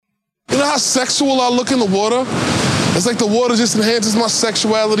know how sexual I look in the water? It's like the water just enhances my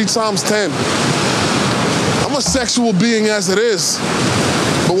sexuality times 10. I'm a sexual being as it is.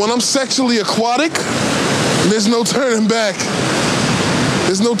 But when I'm sexually aquatic, there's no turning back.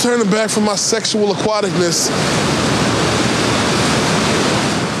 There's no turning back from my sexual aquaticness.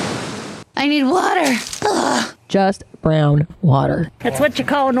 I need water. Ugh. Just brown water. That's what you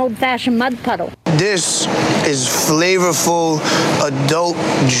call an old-fashioned mud puddle. This is flavorful adult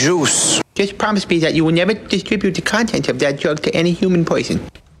juice. Just promise me that you will never distribute the content of that drug to any human person.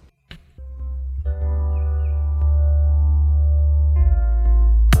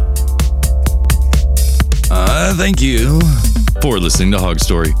 Thank you for listening to Hog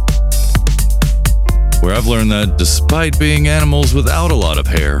Story, where I've learned that despite being animals without a lot of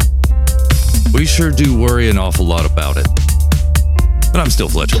hair, we sure do worry an awful lot about it. But I'm still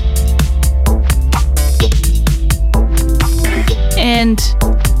Fletcher. And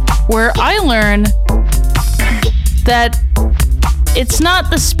where I learn that it's not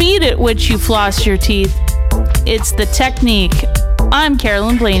the speed at which you floss your teeth, it's the technique. I'm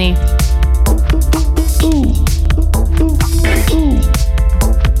Carolyn Blaney.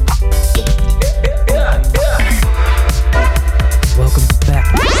 Welcome back,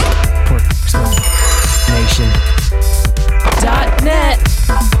 Pork Smoke Nation. .net.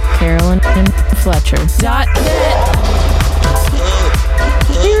 Carolyn and Fletcher. .net.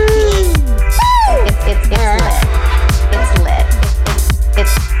 It's lit.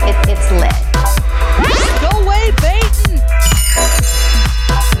 It's lit. Go away, Peyton!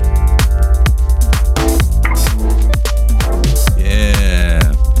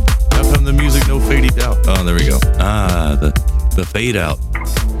 Yeah. How come the music no faded out? Oh, there we go. The fade out.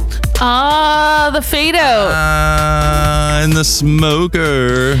 The fade out. In the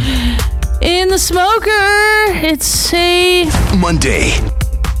smoker. In the smoker. It's a Monday.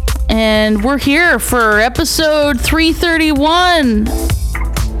 And we're here for episode 331.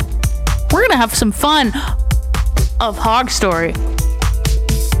 We're going to have some fun of Hog Story.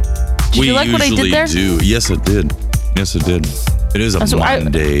 Did you like what I did there? We usually do. Yes, it did. Yes, it did. It is a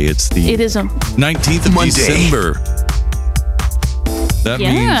Monday. It is a 19th of Monday. December. That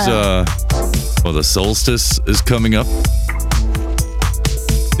means, the solstice is coming up.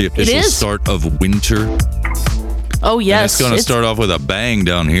 The official start of winter. Oh, yes. And it's going to start off with a bang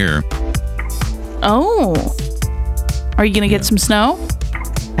down here. Oh. Are you going to get some snow?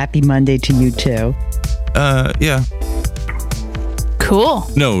 Happy Monday to you, too. Yeah. Cool.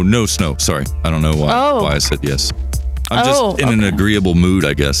 No snow. Sorry. I don't know why I said yes. I'm just in an agreeable mood,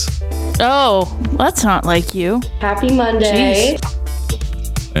 I guess. Oh, that's not like you. Happy Monday. Jeez.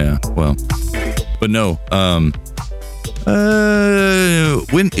 Yeah, well. But no,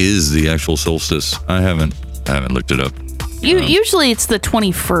 when is the actual solstice? I haven't looked it up. Usually it's the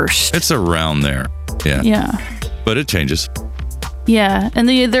 21st. It's around there. Yeah. Yeah. But it changes. Yeah, and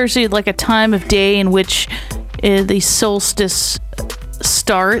there's a time of day in which the solstice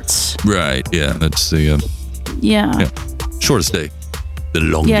starts. Right, yeah, that's the... Yeah. Shortest day. The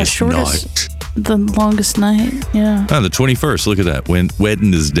longest night. The longest night, yeah. The 21st, look at that.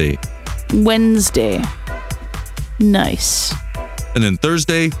 Wednesday. Nice. And then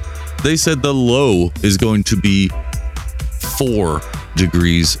Thursday, they said the low is going to be 4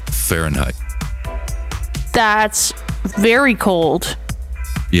 degrees Fahrenheit. That's very cold.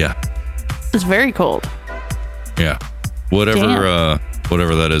 Yeah. It's very cold. Yeah. Whatever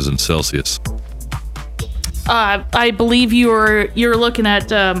that is in Celsius. I believe you're looking at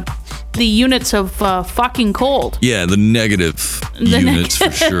the units of fucking cold. Yeah, the negative units for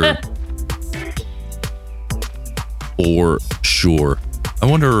sure. For sure. I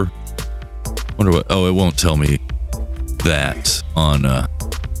wonder what. Oh, it won't tell me that on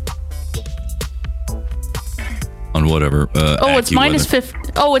whatever. It's minus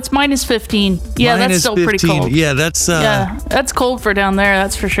 15. Oh, it's minus 15. Yeah, that's still 15. Pretty cold. Yeah, that's that's cold for down there.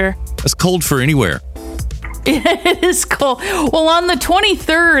 That's for sure. That's cold for anywhere. It is cold. Well, on the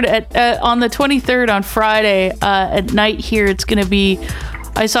 23rd on Friday at night here, it's going to be.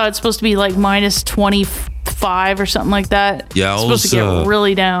 I saw it's supposed to be like minus 25 or something like that. Yeah, it's supposed to get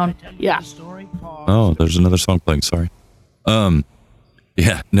really down. Yeah. Oh, there's another song playing. Sorry.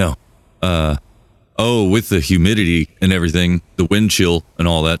 Yeah, no. With the humidity and everything, the wind chill and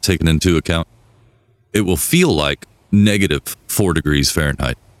all that taken into account, it will feel like negative 4 degrees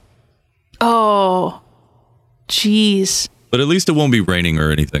Fahrenheit. Oh, jeez. But at least it won't be raining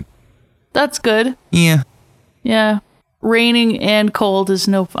or anything. That's good. Yeah. Yeah. Raining and cold is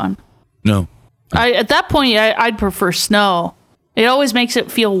no fun. No. At that point, I'd prefer snow. It always makes it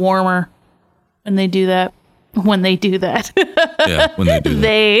feel warmer when they do that. when they do that. Yeah, when they do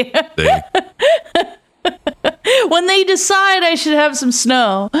that. They when they decide I should have some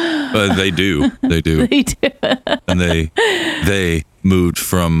snow. They do. They do. They do. And they moved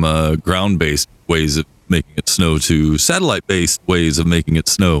from ground-based ways of making it snow to satellite-based ways of making it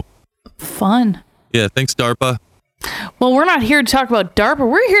snow. Fun. Yeah, thanks, DARPA. Well, we're not here to talk about DARPA.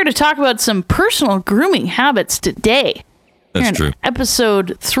 We're here to talk about some personal grooming habits today. That's true.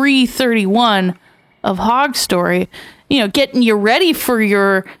 Episode 331 of Hog Story. You know, getting you ready for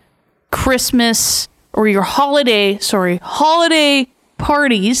your Christmas or your holiday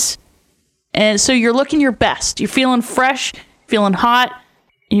parties. And so you're looking your best. You're feeling fresh, feeling hot,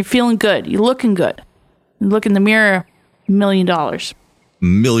 and you're feeling good. You're looking good. You look in the mirror, $1 million.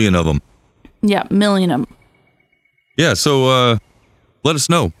 Million of them. Yeah, million of them. Yeah, so let us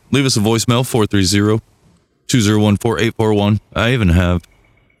know. Leave us a voicemail, 430-201-4841. I even have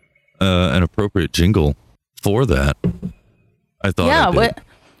an appropriate jingle for that. I thought I did. But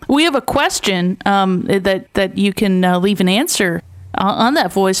we have a question that you can leave an answer on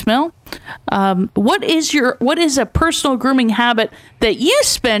that voicemail. What is a personal grooming habit that you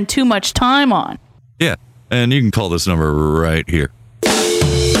spend too much time on? Yeah, and you can call this number right here.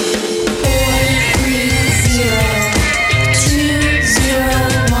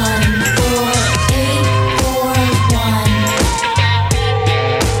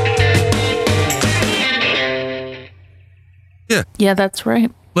 Yeah, that's right.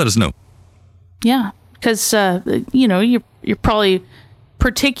 Let us know. Yeah, because you're probably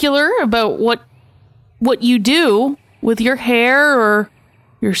particular about what you do with your hair or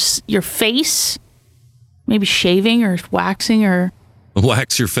your face. Maybe shaving or waxing or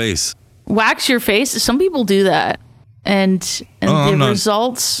wax your face. Wax your face. Some people do that, and the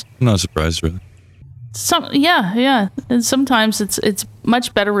results. I'm not surprised, really. And sometimes it's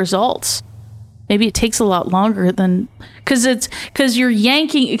much better results. Maybe it takes a lot longer than because you're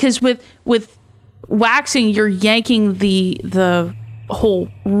yanking, because with waxing you're yanking the whole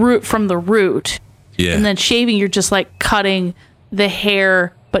root from the root. Yeah. And then shaving you're just like cutting the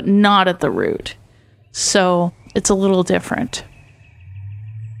hair but not at the root. So it's a little different.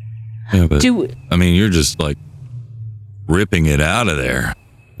 Yeah, but you're just like ripping it out of there.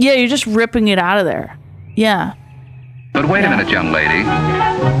 Yeah, you're just ripping it out of there. Yeah. But wait a minute, young lady.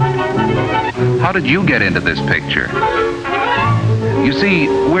 How did you get into this picture? You see,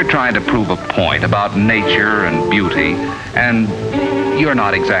 we're trying to prove a point about nature and beauty, and you're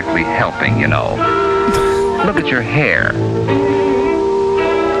not exactly helping, you know. Look at your hair.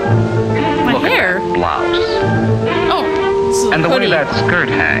 My Look hair? At that blouse. Oh, it's a and the hoodie. way that skirt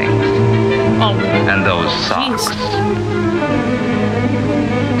hangs. Oh. And those socks.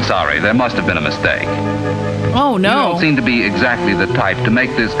 Sorry, there must have been a mistake. Oh, no. You don't seem to be exactly the type to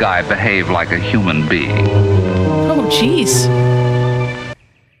make this guy behave like a human being. Oh, jeez.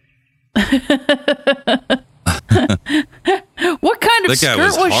 What kind of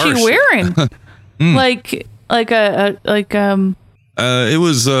skirt was she wearing? It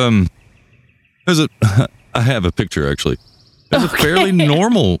was I have a picture actually. It was a fairly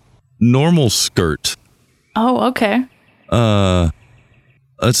normal skirt. Oh, okay.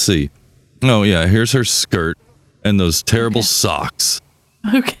 Let's see. Oh yeah, here's her skirt and those terrible socks.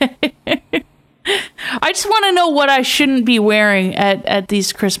 Okay. I just want to know what I shouldn't be wearing at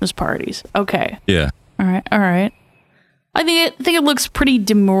these Christmas parties. Okay. Yeah. All right. I think it looks pretty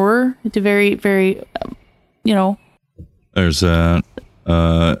demure. It's a very, very, There's that.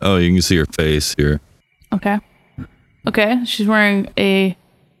 Oh, you can see her face here. Okay. She's wearing a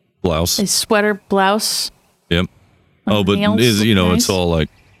Blouse. a sweater blouse. Yep. Oh, but it's all like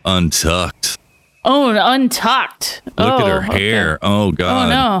untucked. Oh, untucked. Look at her hair. Okay. Oh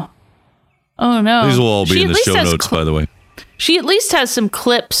God. Oh no. These will all be in the show notes, by the way. She at least has some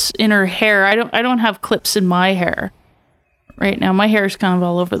clips in her hair. I don't have clips in my hair right now. My hair is kind of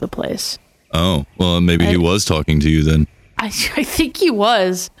all over the place. Oh, well, maybe he was talking to you then. I think he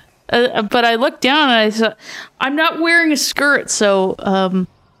was. But I looked down and I saw I'm not wearing a skirt, so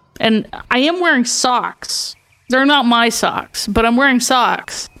and I am wearing socks. They're not my socks, but I'm wearing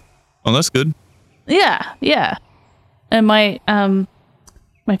socks. Oh, that's good. Yeah. And my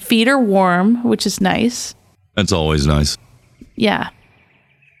feet are warm, which is nice. That's always nice. Yeah.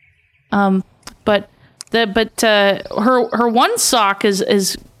 But her one sock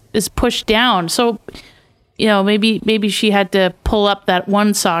is pushed down, so maybe she had to pull up that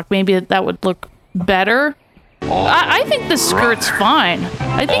one sock. Maybe that would look better. I think the skirt's fine.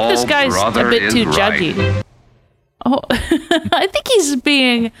 I think this guy's a bit too judgy. Right. Oh, I think he's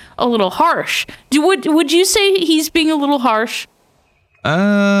being a little harsh. Would you say he's being a little harsh?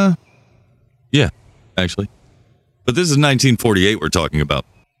 Yeah, actually. But this is 1948 we're talking about.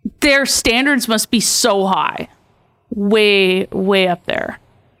 Their standards must be so high. Way, way up there.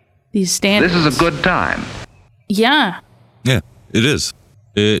 These standards. This is a good time. Yeah. Yeah, it is.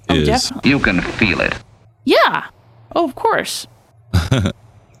 It is. Definitely. You can feel it. Yeah. Oh, of course.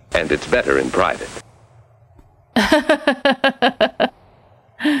 And it's better in private.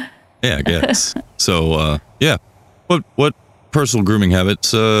 Yeah, I guess. So, yeah. What personal grooming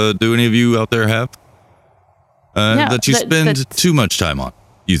habits do any of you out there have that you spend too much time on,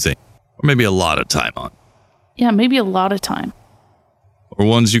 you think? Or maybe a lot of time on? Yeah, maybe a lot of time. Or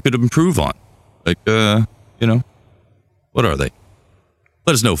ones you could improve on? Like, what are they?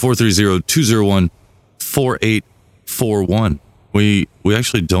 Let us know, 430-201-4841. We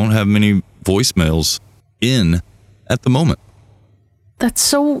actually don't have many voicemails in at the moment. That's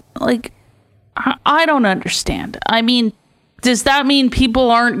so, like, I don't understand. I mean, does that mean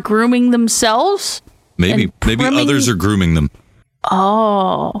people aren't grooming themselves? Maybe others are grooming them.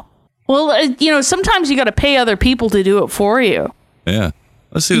 Oh. Well, sometimes you got to pay other people to do it for you. Yeah.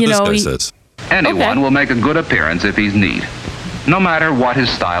 Let's see what this guy says. Anyone will make a good appearance if he's neat, no matter what his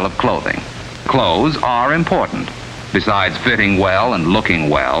style of clothing. Clothes are important. Besides fitting well and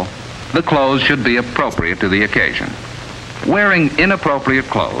looking well, the clothes should be appropriate to the occasion. Wearing inappropriate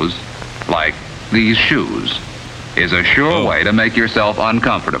clothes, like these shoes, is a sure way to make yourself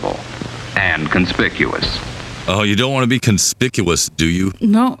uncomfortable and conspicuous. Oh, you don't want to be conspicuous, do you?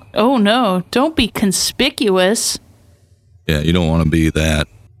 No. Oh, no. Don't be conspicuous. Yeah, you don't want to be that.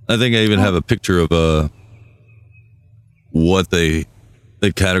 I think I even have a picture of what they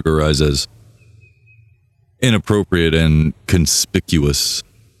categorize as inappropriate and conspicuous.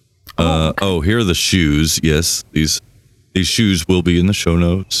 Here are the shoes. Yes, these shoes will be in the show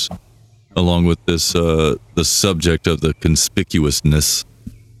notes, along with this the subject of the conspicuousness.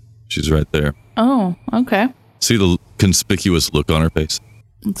 She's right there. Oh, okay. See the conspicuous look on her face?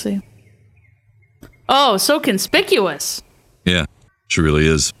 Let's see. Oh, so conspicuous. Yeah, she really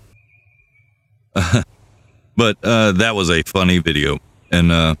is. But that was a funny video,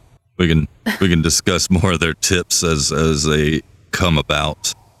 and we can discuss more of their tips as they come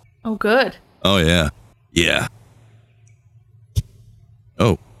about. Oh, good. Oh yeah, yeah.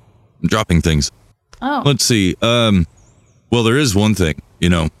 Oh, I'm dropping things. Oh. Let's see. Well, there is one thing.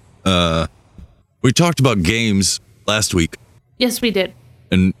 We talked about games last week. Yes, we did.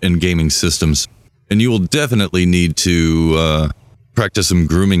 And gaming systems, and you will definitely need to practice some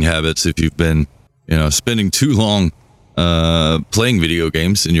grooming habits if you've been, spending too long playing video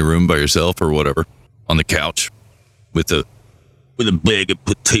games in your room by yourself or whatever, on the couch with a bag of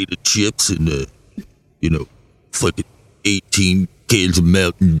potato chips and fucking 18 cans of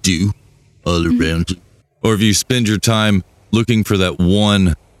Mountain Dew all around you. Or if you spend your time looking for that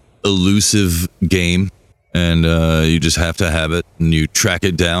one elusive game and you just have to have it, and you track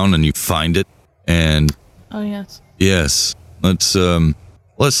it down and you find it, and oh yes, let's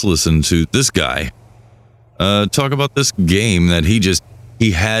listen to this guy talk about this game that he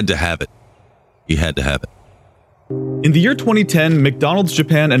had to have it. He had to have it. In the year 2010, McDonald's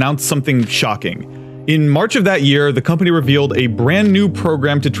Japan announced something shocking. In March of that year, the company revealed a brand new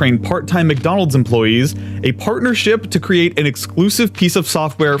program to train part-time McDonald's employees, a partnership to create an exclusive piece of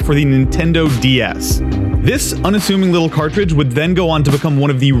software for the Nintendo DS. This unassuming little cartridge would then go on to become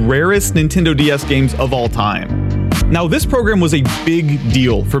one of the rarest Nintendo DS games of all time. Now, this program was a big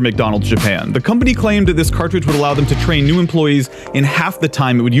deal for McDonald's Japan. The company claimed that this cartridge would allow them to train new employees in half the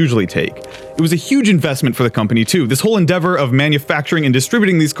time it would usually take. It was a huge investment for the company, too. This whole endeavor of manufacturing and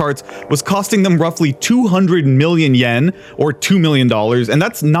distributing these carts was costing them roughly 200 million yen, or $2 million, and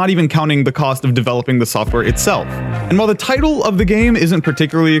that's not even counting the cost of developing the software itself. And while the title of the game isn't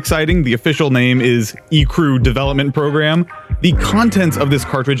particularly exciting, the official name is eCrew Development Program, the contents of this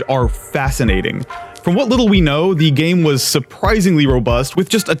cartridge are fascinating. From what little we know, the game was surprisingly robust, with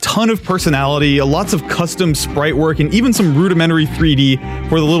just a ton of personality, lots of custom sprite work, and even some rudimentary 3D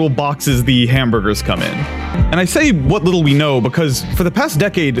for the little boxes the hamburgers come in. And I say what little we know because for the past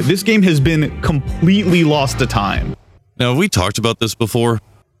decade, this game has been completely lost to time. Now, have we talked about this before?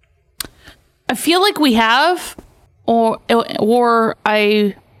 I feel like we have, or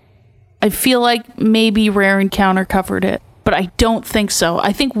I feel like maybe Rare Encounter covered it, but I don't think so.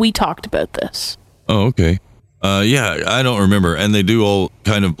 I think we talked about this. Oh, okay. Yeah, I don't remember, and they do all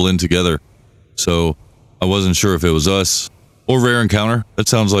kind of blend together, so I wasn't sure if it was us or Rare Encounter. That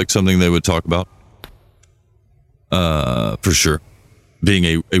sounds like something they would talk about. For sure.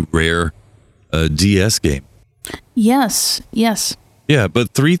 Being a rare DS game. Yes. Yeah,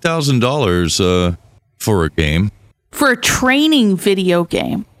 but $3,000 for a game. For a training video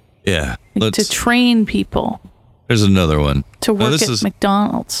game. Yeah. To train people. There's another one. To Now, work this at is-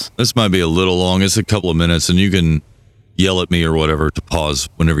 McDonald's. This might be a little long. It's a couple of minutes, and you can yell at me or whatever to pause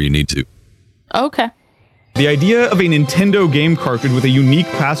whenever you need to. Okay. The idea of a Nintendo game cartridge with a unique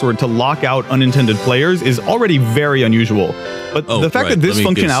password to lock out unintended players is already very unusual. But the fact that this Let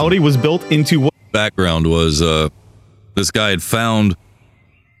me give functionality was built into what background was this guy had found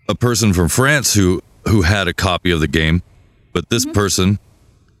a person from France who had a copy of the game, but this person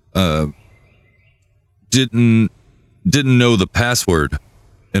didn't know the password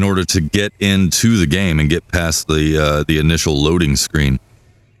in order to get into the game and get past the initial loading screen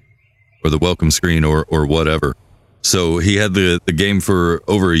or the welcome screen or whatever. So he had the game for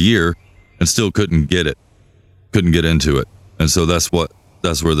over a year and still couldn't get into it. And so that's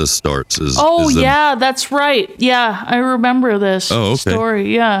where this starts. Is them- Yeah, that's right. Yeah, I remember this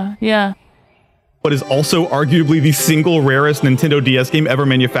story. Yeah. what is also arguably the single rarest Nintendo DS game ever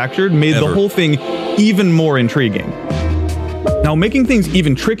manufactured made the whole thing even more intriguing. Now, making things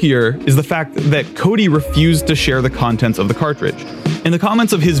even trickier is the fact that Cody refused to share the contents of the cartridge. In the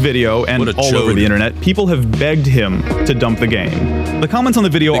comments of his video and all over the internet, people have begged him to dump the game. The comments on the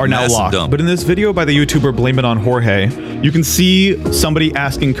video are now locked, but in this video by the YouTuber Blame It On Jorge, you can see somebody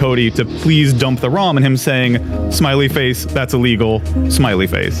asking Cody to please dump the ROM and him saying, smiley face, that's illegal, smiley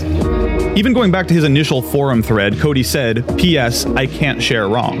face. Even going back to his initial forum thread, Cody said, P.S. I can't share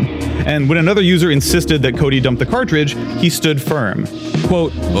ROM. And when another user insisted that Cody dump the cartridge, he stood firm.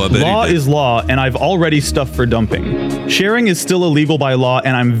 Quote, law is law, and I've already stuff for dumping. Sharing is still illegal by law,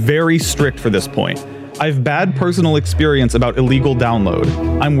 and I'm very strict for this point. I've bad personal experience about illegal download.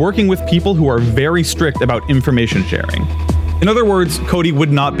 I'm working with people who are very strict about information sharing. In other words, Cody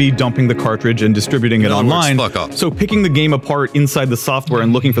would not be dumping the cartridge and distributing it online, so picking the game apart inside the software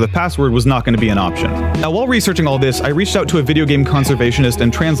and looking for the password was not going to be an option. Now, while researching all this, I reached out to a video game conservationist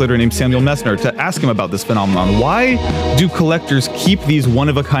and translator named Samuel Messner to ask him about this phenomenon. Why do collectors keep these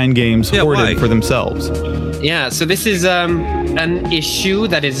one-of-a-kind games hoarded for themselves? Yeah, so this is an issue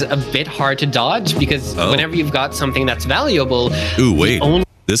that is a bit hard to dodge because whenever you've got something that's valuable... Ooh, wait.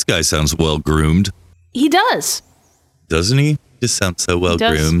 This guy sounds well-groomed. He does. Doesn't he? Just sounds so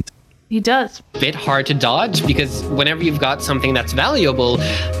well-groomed. He does. Bit hard to dodge because whenever you've got something that's valuable,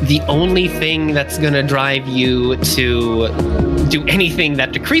 the only thing that's going to drive you to do anything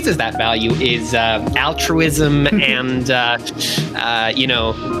that decreases that value is altruism and,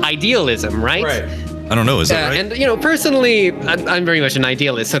 idealism, right? I don't know, is that right? And, personally, I'm very much an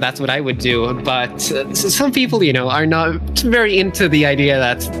idealist, so that's what I would do. But some people, are not very into the idea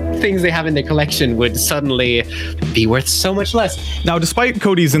that things they have in their collection would suddenly be worth so much less. Now, despite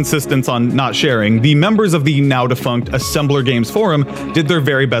Cody's insistence on not sharing, the members of the now-defunct Assembler Games forum did their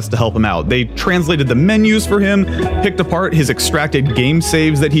very best to help him out. They translated the menus for him, picked apart his extracted game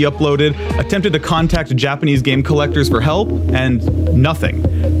saves that he uploaded, attempted to contact Japanese game collectors for help, and nothing.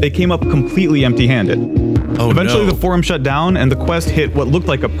 They came up completely empty-handed. Eventually, the forum shut down, and the quest hit what looked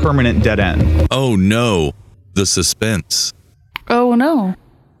like a permanent dead end. Oh no, the suspense. Oh no.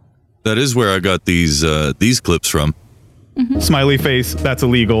 That is where I got these clips from. Mm-hmm. Smiley face, that's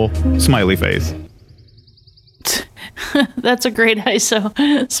illegal. Smiley face. That's a great ISO.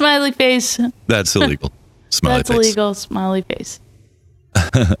 Smiley face. That's illegal. Smiley That's face. illegal. Smiley face.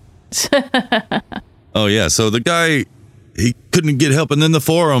 Oh yeah, so the guy, he couldn't get help, and then the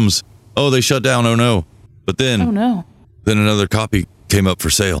forums, they shut down, oh no. But then, then another copy came up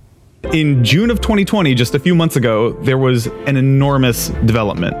for sale. In June of 2020, just a few months ago, there was an enormous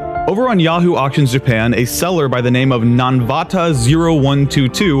development. Over on Yahoo Auctions Japan, a seller by the name of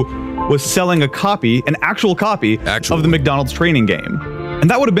Nanvata0122 was selling an actual copy of the McDonald's training game. And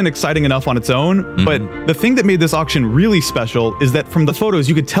that would have been exciting enough on its own, but the thing that made this auction really special is that from the photos,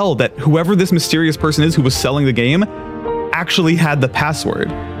 you could tell that whoever this mysterious person is who was selling the game actually had the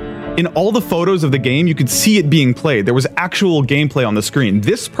password. In all the photos of the game, you could see it being played. There was actual gameplay on the screen.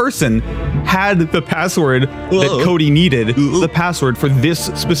 This person had the password that Cody needed, the password for this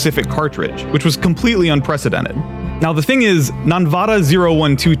specific cartridge, which was completely unprecedented. Now, the thing is,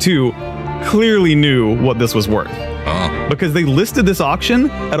 Nanvata0122 clearly knew what this was worth. Because they listed this auction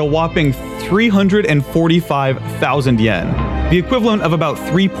at a whopping 345,000 yen, the equivalent of about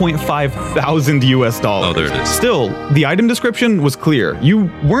 3.5 thousand US dollars. Oh, there it is. Still, the item description was clear.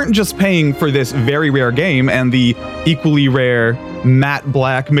 You weren't just paying for this very rare game and the equally rare matte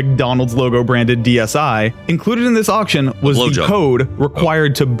black McDonald's logo branded DSi. Included in this auction was the code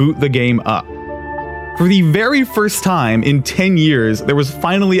required to boot the game up. For the very first time in 10 years, there was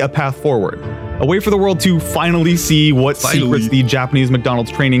finally a path forward. A way for the world to finally see what secrets the Japanese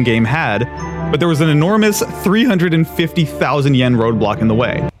McDonald's training game had, but there was an enormous 350,000 yen roadblock in the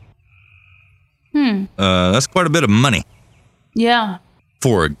way. That's quite a bit of money Yeah.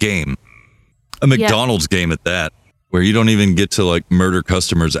 for a game. A McDonald's game at that, where you don't even get to like murder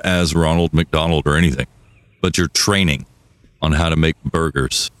customers as Ronald McDonald or anything, but you're training on how to make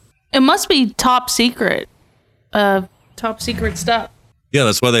burgers. It must be top secret. Top secret stuff. Yeah,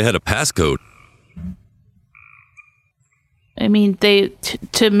 that's why they had a passcode. I mean,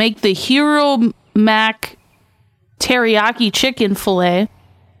 to make the Hero Mac teriyaki chicken fillet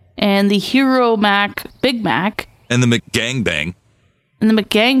and the Hero Mac Big Mac And the McGangbang. and the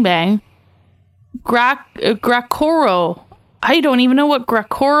McGangbang, Gracoro. I don't even know what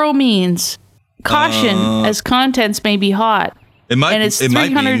Gracoro means. Caution, as contents may be hot. It might. And it's It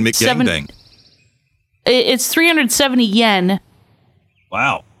might mean 307 McGangbang. It's 370 yen,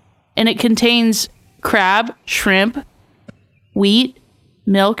 Wow. and it contains crab, shrimp, wheat,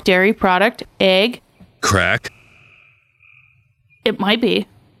 milk, dairy product, egg. Crack. It might be.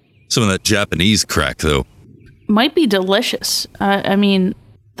 Some of that Japanese crack, though. Might be delicious. I mean,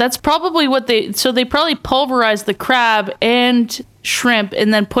 that's probably what they... So they probably pulverized the crab and shrimp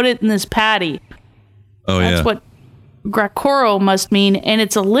and then put it in this patty. Oh, yeah. That's what Gracoro must mean, and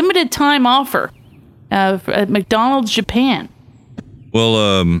it's a limited time offer at McDonald's Japan.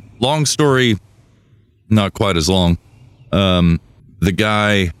 Well, long story, not quite as long. The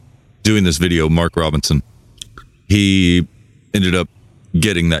guy doing this video, Mark Robinson, he ended up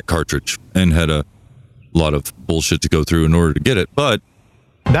getting that cartridge and had a lot of bullshit to go through in order to get it. But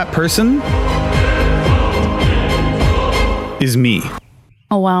that person is me.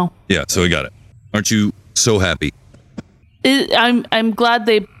 Oh, wow. Yeah, so he got it. Aren't you so happy? I'm glad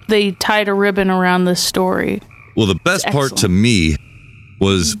they tied a ribbon around this story. Well, the best It's part to excellent. me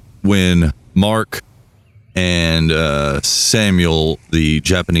was when Mark and Samuel, the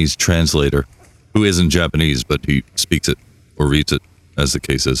Japanese translator, who isn't Japanese, but he speaks it or reads it, as the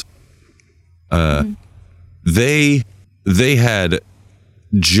case is, they had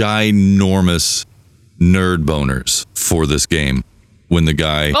ginormous nerd boners for this game when the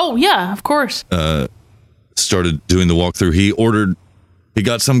guy Oh, yeah, of course. started doing the walkthrough. He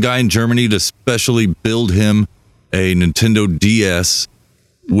got some guy in Germany to specially build him a Nintendo DS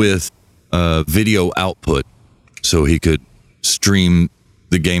with video output so he could stream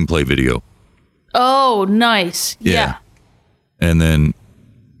the gameplay video. Oh, nice. Yeah. And then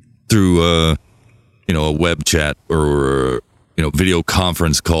through a web chat or video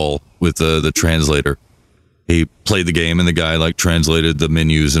conference call with the translator, he played the game and the guy like translated the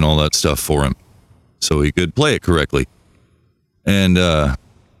menus and all that stuff for him so he could play it correctly. And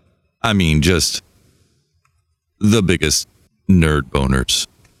I mean, just the biggest nerd boners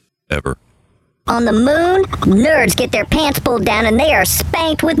ever. On the moon, nerds get their pants pulled down and they are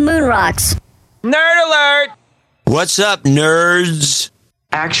spanked with moon rocks. Nerd alert! What's up, nerds?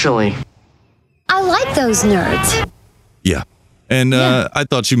 Actually, I like those nerds. Yeah. And I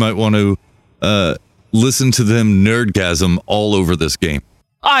thought you might want to listen to them nerdgasm all over this game.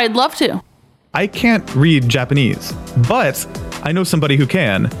 I'd love to. I can't read Japanese, but I know somebody who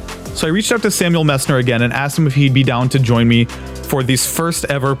can. So I reached out to Samuel Messner again and asked him if he'd be down to join me for this first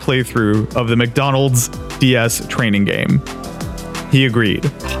ever playthrough of the McDonald's DS training game. He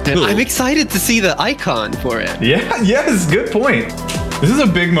agreed. I'm excited to see the icon for it. Yeah, yes, good point. This is a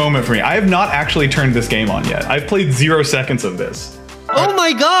big moment for me. I have not actually turned this game on yet. I've played 0 seconds of this. Oh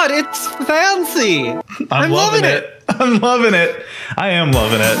my god, it's fancy! I'm loving it. I'm loving it. I am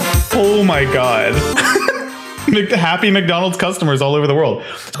loving it. Oh my god. Happy McDonald's customers all over the world.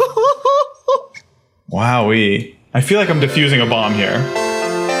 Wowee. I feel like I'm defusing a bomb here.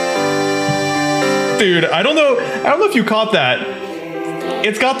 Dude, I don't know if you caught that.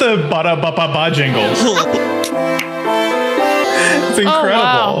 It's got the ba-da-ba-ba-ba jingle. It's incredible.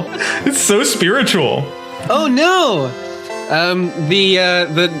 Oh, wow. It's so spiritual. Oh no!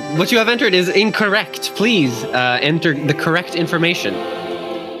 The what you have entered is incorrect. Please enter the correct information.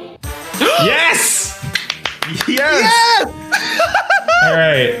 Yes! Yes! All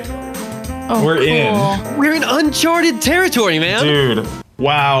right. Oh, We're cool. in. We're in uncharted territory, man. Dude,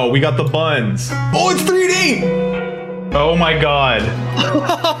 wow, we got the buns. Oh, it's 3D! Oh my god.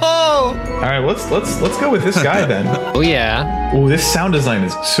 All right, let's go with this guy then. Oh yeah. Oh, this sound design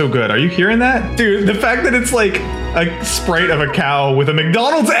is so good. Are you hearing that? Dude, the fact that it's like a sprite of a cow with a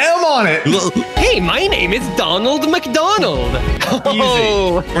McDonald's M on it. Hey, my name is Donald McDonald.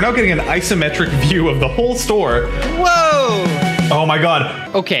 Easy. We're now getting an isometric view of the whole store. Whoa. Oh my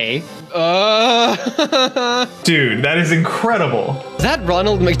god. Okay. Dude, that is incredible. Is that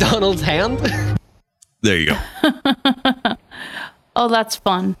Ronald McDonald's hand? There you go. Oh, that's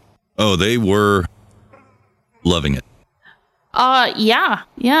fun. Oh, they were loving it. Yeah.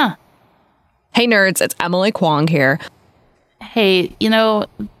 Hey nerds, it's Emily Kwong here. Hey,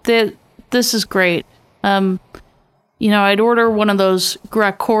 this is great. I'd order one of those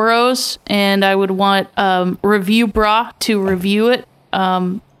Gracoros, and I would want Review Bra to review it.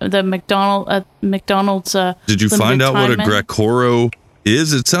 The McDonald's. Did you find out what a Gracoro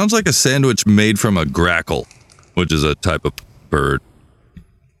is? It sounds like a sandwich made from a grackle, which is a type of bird.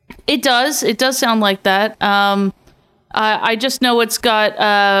 It does. It does sound like that. I just know it's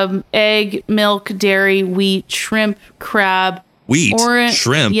got egg, milk, dairy, wheat, shrimp, crab. Wheat?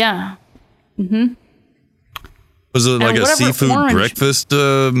 Shrimp? Yeah. Mm-hmm. Was it like a seafood breakfast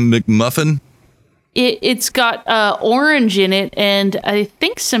McMuffin? It's got orange in it, and I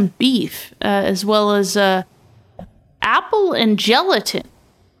think some beef, as well as apple and gelatin.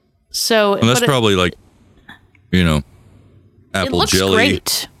 So and that's probably like, apple it looks jelly.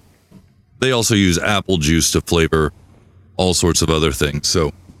 Great. They also use apple juice to flavor all sorts of other things.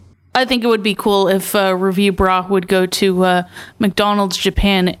 So I think it would be cool if Review Bra would go to McDonald's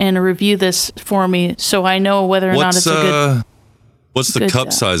Japan and review this for me, so I know whether or not it's a good. What's the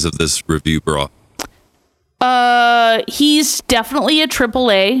cup size of this Review Bra? He's definitely a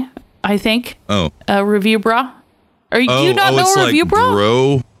AAA, I think. Oh. Review Bra. Do you not know it's Review like Bra?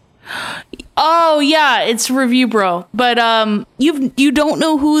 Bro. Oh yeah, it's Review Bro. But you don't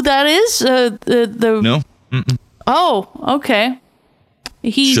know who that is? No. Mm-mm. Oh, okay.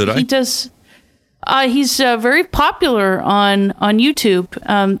 Should I? He does. He's very popular on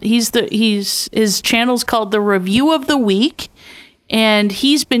YouTube. His channel's called The Review of the Week, and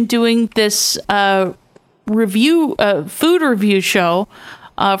he's been doing this food review show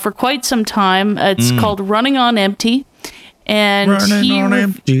for quite some time. It's called Running on Empty, and he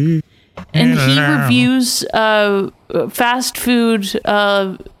reviews fast food,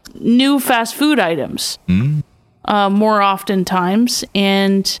 new fast food items more oftentimes,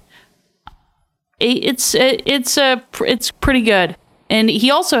 and it's pretty good. And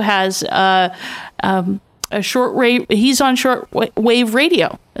he also has a short wave. He's on short wave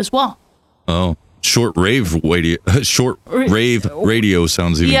radio as well. Oh, short rave radio. Short rave radio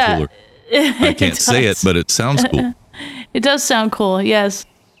sounds even cooler. I can't say it, but it sounds cool. It does sound cool. Yes,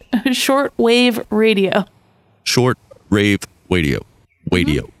 short wave radio. Short rave radio.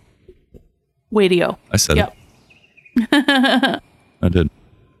 Radio. I said it. I did.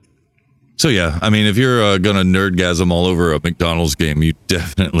 So yeah, I mean, if you're gonna nerdgasm all over a McDonald's game, you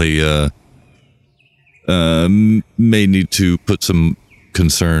definitely may need to put some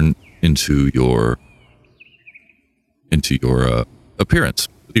concern into your appearance,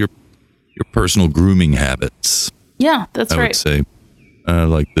 your personal grooming habits. Yeah, that's right. I would say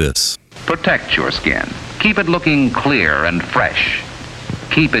like this. Protect your skin. Keep it looking clear and fresh.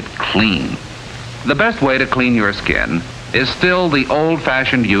 Keep it clean. The best way to clean your skin is still the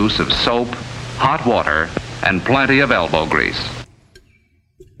old-fashioned use of soap, hot water, and plenty of elbow grease.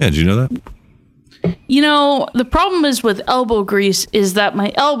 Yeah, did you know that? The problem is with elbow grease is that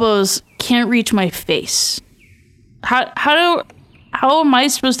my elbows can't reach my face. How am I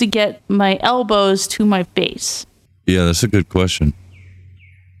supposed to get my elbows to my face? Yeah, that's a good question.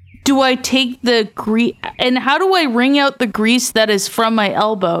 Do I take the grease, and how do I wring out the grease that is from my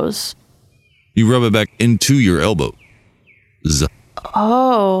elbows? You rub it back into your elbow.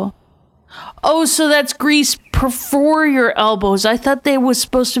 Oh, so that's grease for your elbows. I thought they was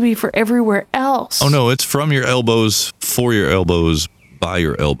supposed to be for everywhere else. Oh no, it's from your elbows, for your elbows, by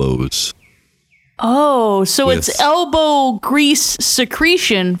your elbows. Oh, so it's elbow grease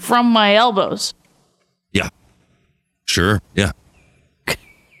secretion from my elbows. Yeah. Sure. Yeah.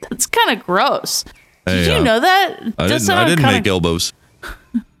 That's kind of gross. Hey, Did you know that? I didn't make elbows.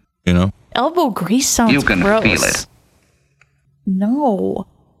 Elbow grease sounds gross. You can feel it. No.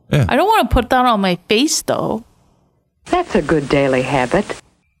 Yeah. I don't want to put that on my face, though. That's a good daily habit.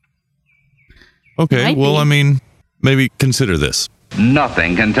 Okay, I mean, maybe consider this.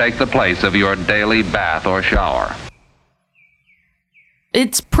 Nothing can take the place of your daily bath or shower.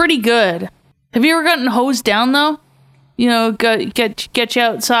 It's pretty good. Have you ever gotten hosed down, though? Get you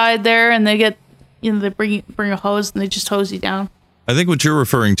outside there, and they get, they bring a hose, and they just hose you down. I think what you're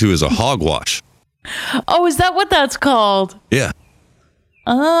referring to is a hogwash. Oh, is that what that's called? Yeah.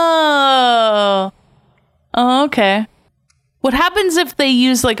 Oh, okay. What happens if they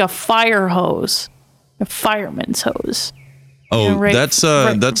use like a fire hose, a fireman's hose? Oh, that's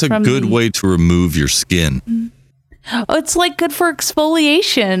a good way to remove your skin. Oh, it's like good for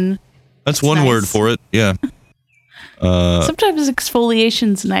exfoliation. That's one word for it. Yeah. Sometimes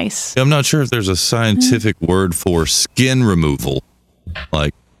exfoliation's nice. I'm not sure if there's a scientific word for skin removal,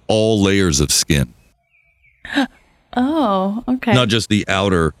 like all layers of skin. Oh, okay. Not just the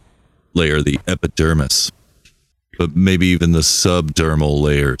outer layer, the epidermis, but maybe even the subdermal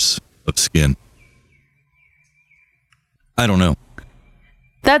layers of skin. I don't know.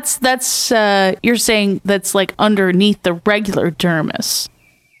 That's you're saying that's like underneath the regular dermis.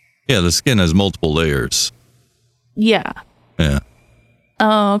 Yeah, the skin has multiple layers. Yeah. Yeah.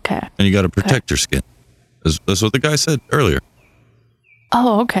 Oh, okay. And you got to protect your skin. That's what the guy said earlier.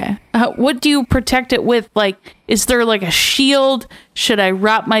 Oh, okay. What do you protect it with? Like, is there like a shield? Should I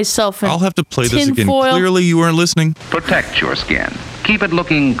wrap myself in I'll have to play this again. tinfoil? Clearly, you weren't listening. Protect your skin. Keep it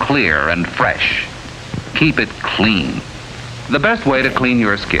looking clear and fresh. Keep it clean. The best way to clean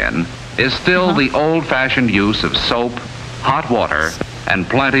your skin is still the old-fashioned use of soap, hot water, and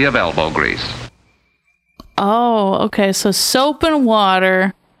plenty of elbow grease. Oh, okay. So soap and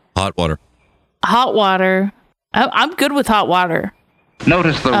water. Hot water. Hot water. I'm good with hot water.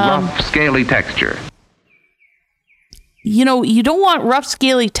 Notice the rough, scaly texture. You know, you don't want rough,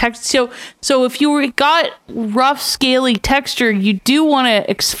 scaly texture. So if you got rough, scaly texture, you do want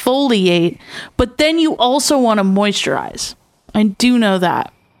to exfoliate, but then you also want to moisturize. I do know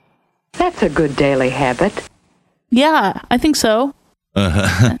that. That's a good daily habit. Yeah, I think so.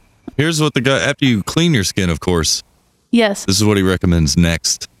 Here's what the guy, after you clean your skin, of course. Yes. This is what he recommends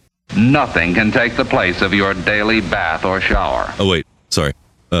next. Nothing can take the place of your daily bath or shower. Oh, wait. Sorry.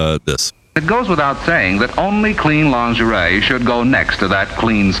 This. It goes without saying that only clean lingerie should go next to that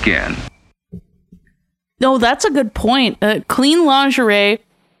clean skin. No, that's a good point. Clean lingerie,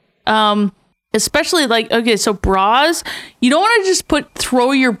 especially like, okay, so bras, you don't want to just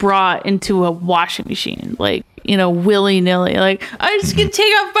throw your bra into a washing machine, like, you know, willy-nilly. Like, I'm just going to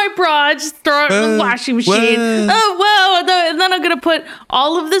take off my bra, just throw it in the washing machine. Oh, whoa. And then I'm going to put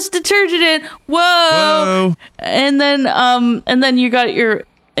all of this detergent in. Whoa. And then you got your,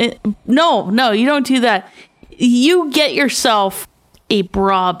 no, you don't do that. You get yourself a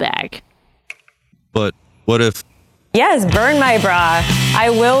bra bag. But what if... Yes, burn my bra.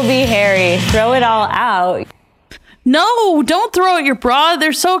 I will be hairy. Throw it all out. No, don't throw out your bra.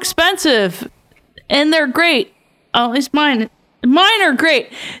 They're so expensive. And they're great. At least mine are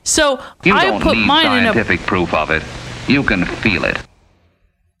great. So you I don't put need mine scientific proof of it. You can feel it.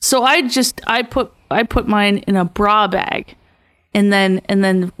 So I put mine in a bra bag, and then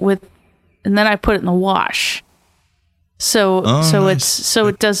I put it in the wash. So nice.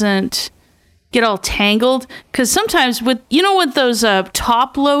 It doesn't get all tangled, because sometimes with those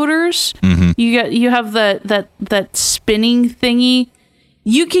top loaders, you have that spinning thingy.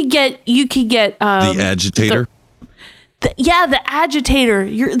 You could get the agitator. The agitator.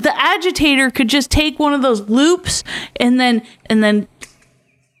 The agitator could just take one of those loops, and then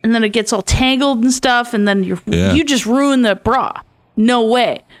it gets all tangled and stuff, and then you just ruin the bra. No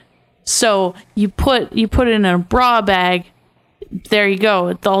way. So you put it in a bra bag. There you go.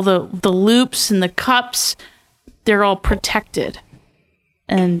 With all the loops and the cups, they're all protected.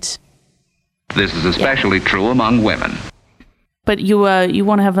 And this is especially true among women. But you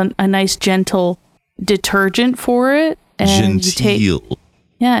want to have a nice gentle detergent for it, and genteel.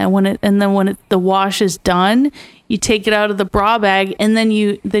 And when the wash is done, you take it out of the bra bag, and then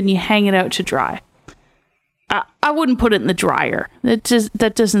you hang it out to dry. I wouldn't put it in the dryer.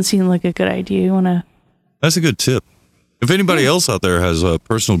 That doesn't seem like a good idea. You want to. That's a good tip. If anybody else out there has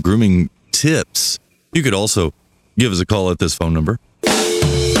personal grooming tips, you could also give us a call at this phone number.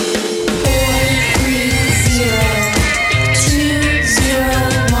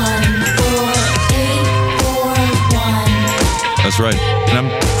 That's right. And I'm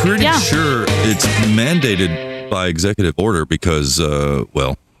pretty sure it's mandated by executive order because, Joe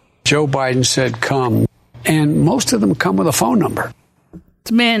Biden said come, and most of them come with a phone number.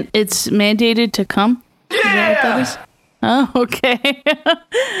 It's mandated to come? Yeah! Is that what that is? Oh, okay.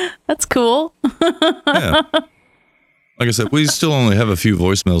 That's cool. Yeah. Like I said, we still only have a few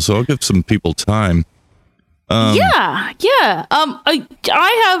voicemails, so I'll give some people time. Yeah.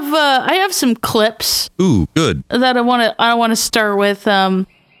 I have some clips. Ooh, good. That I want to start with.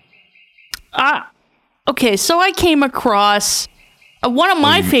 Okay, so I came across one of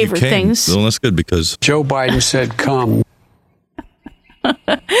my favorite things. Well, that's good because Joe Biden said come.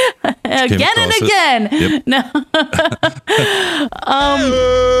 Again and again. Yep. No.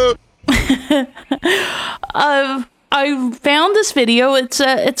 I found this video. It's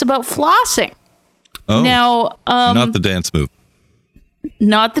about flossing. Oh, now, not the dance move.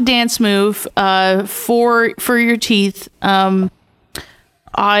 Not the dance move. For your teeth. I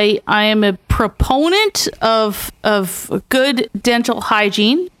am a proponent of good dental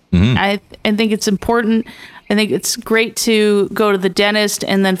hygiene. Mm-hmm. I think it's important. I think it's great to go to the dentist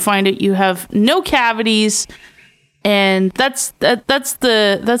and then find out you have no cavities And that's the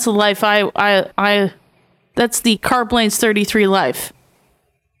life that's the Carplanes 33 life.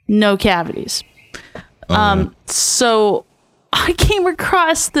 No cavities. So I came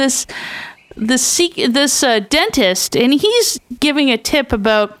across this dentist, and he's giving a tip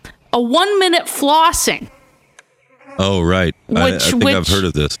about a 1 minute flossing. Oh, right. I think I've heard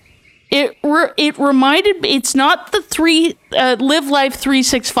of this. It reminded me. It's not the Live Life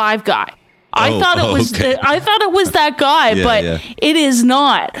 365 guy. I thought it was. Okay. I thought it was that guy, but it is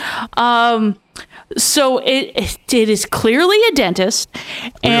not. So it is clearly a dentist,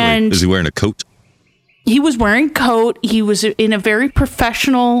 and is he wearing a coat? He was wearing a coat. He was in a very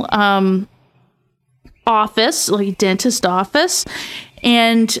professional office, like dentist office,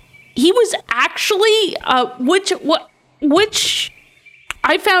 and he was actually which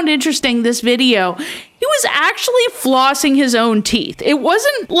I found interesting. This video, he was actually flossing his own teeth. It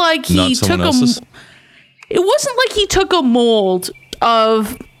wasn't like he took It wasn't like he took a mold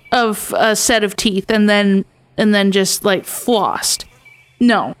of a set of teeth and then just like flossed.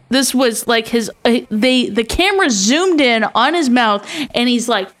 No, this was like the camera zoomed in on his mouth and he's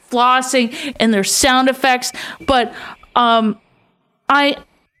like flossing and there's sound effects. But I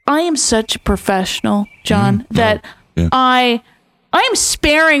am such a professional, John, that I am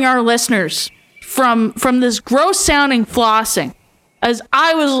sparing our listeners from this gross sounding flossing, as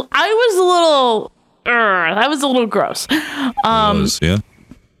I was a little that was a little gross. Yeah,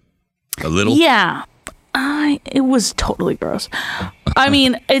 a little. Yeah. It was totally gross. I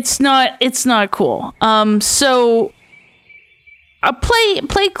mean, it's not cool. So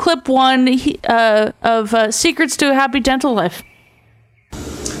play clip 1 of Secrets to a Happy Dental Life.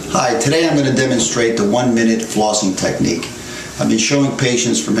 Hi, today I'm going to demonstrate the 1 minute flossing technique. I've been showing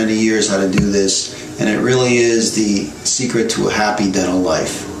patients for many years how to do this, and it really is the secret to a happy dental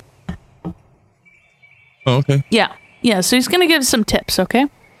life. Oh, okay. Yeah. So he's going to give some tips, okay?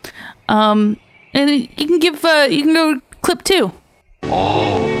 And you can go clip 2.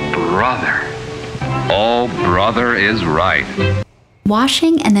 Oh, brother is right.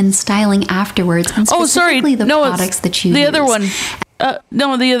 Washing and then styling afterwards, and specifically the products that you use. The other one.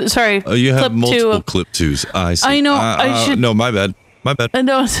 Sorry. Oh, you have clip multiple 2. clip 2s. I see. I know. I should. No, my bad.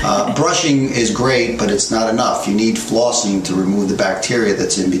 No. Brushing is great, but it's not enough. You need flossing to remove the bacteria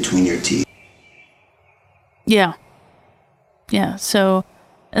that's in between your teeth. Yeah. So,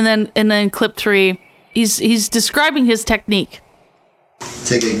 and then clip 3, he's describing his technique.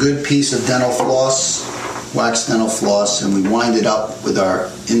 Take a good piece of dental floss, wax dental floss, and we wind it up with our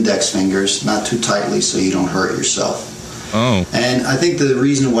index fingers, not too tightly so you don't hurt yourself. Oh. And I think the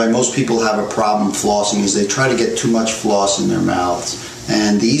reason why most people have a problem flossing is they try to get too much floss in their mouths.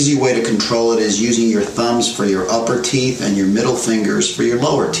 And the easy way to control it is using your thumbs for your upper teeth and your middle fingers for your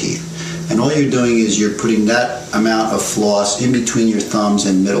lower teeth. And all you're doing is you're putting that amount of floss in between your thumbs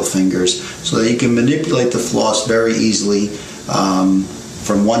and middle fingers so that you can manipulate the floss very easily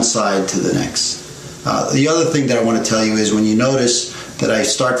from one side to the next. The other thing that I want to tell you is when you notice that I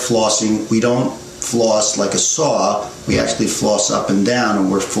start flossing, we don't floss like a saw. We actually floss up and down,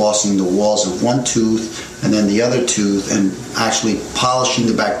 and we're flossing the walls of one tooth and then the other tooth and actually polishing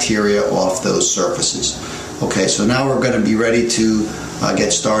the bacteria off those surfaces. Okay, so now we're going to be ready to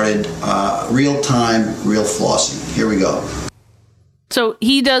get started. Real time, real flossing. Here we go. So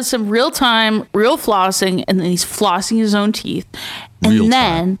he does some real flossing, and then he's flossing his own teeth.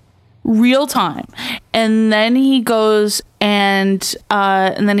 Real time. And then he goes and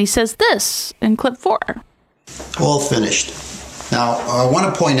then he says this in clip 4. All finished. Now, I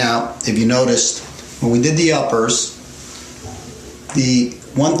want to point out, if you noticed, when we did the uppers, the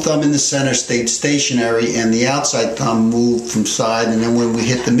one thumb in the center stayed stationary and the outside thumb moved from side, and then when we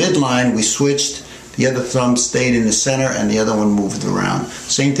hit the midline, we switched. The other thumb stayed in the center and the other one moved around.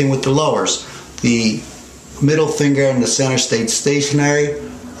 Same thing with the lowers. The middle finger in the center stayed stationary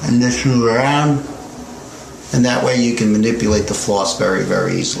and this moved around, and that way you can manipulate the floss very,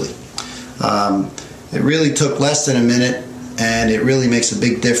 very easily. It really took less than a minute, and it really makes a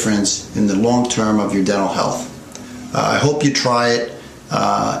big difference in the long term of your dental health. I hope you try it.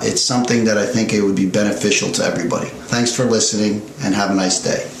 It's something that I think it would be beneficial to everybody. Thanks for listening, and have a nice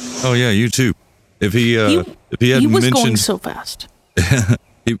day. Oh yeah, you too. If he hadn't mentioned, going so fast.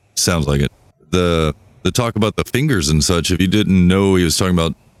 He sounds like it. The talk about the fingers and such. If you didn't know he was talking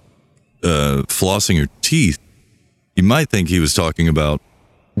about flossing your teeth, you might think he was talking about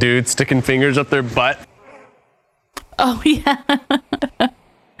dude sticking fingers up their butt. Oh yeah.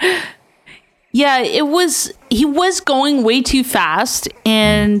 Yeah, he was going way too fast,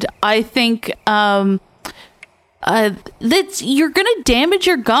 and I think that you're gonna damage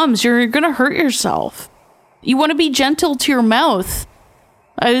your gums. You're gonna hurt yourself. You want to be gentle to your mouth.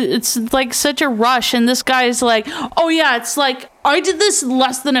 It's like such a rush, and this guy's like, oh yeah, it's like I did this in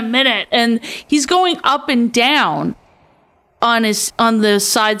less than a minute, and he's going up and down on the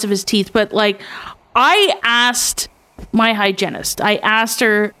sides of his teeth. But like, I asked my hygienist, I asked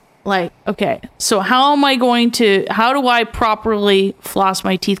her, like, okay, so how do I properly floss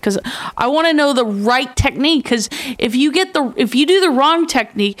my teeth? Because I want to know the right technique. Because if you do the wrong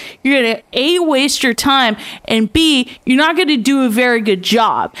technique, you're gonna A, waste your time, and B, you're not gonna do a very good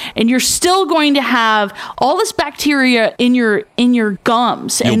job, and you're still going to have all this bacteria in your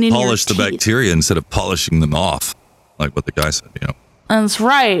gums. You'll and in polish your the teeth. bacteria instead of polishing them off, like what the guy said. That's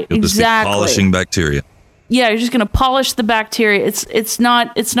right. You'll just be Exactly. polishing bacteria. Yeah, you're just gonna polish the bacteria. It's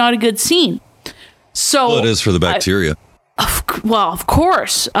not a good scene. So Well, it is for the bacteria. Of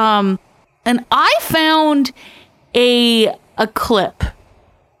course. And I found a clip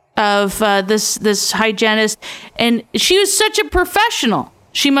of this hygienist, and she was such a professional.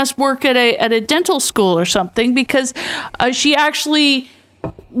 She must work at a dental school or something, because she actually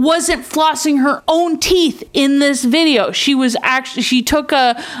wasn't flossing her own teeth in this video. She took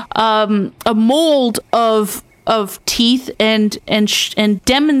a mold of teeth and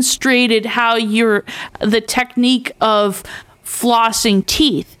demonstrated how the technique of flossing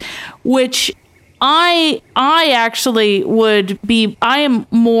teeth, which I actually I am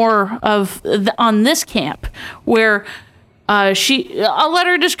more of on this camp where I'll let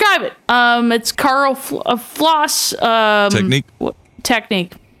her describe it. It's Carl Floss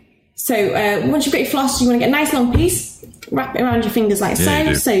technique. So once you've got your floss, you want to get a nice long piece, wrap it around your fingers like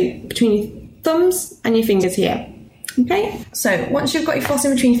so. So between your thumbs and your fingers here. Okay. So once you've got your floss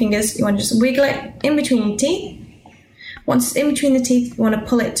in between your fingers, you want to just wiggle it in between your teeth. Once it's in between the teeth, you want to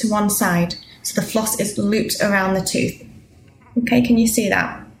pull it to one side so the floss is looped around the tooth. Okay, can you see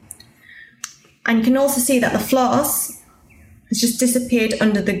that? And you can also see that the floss has just disappeared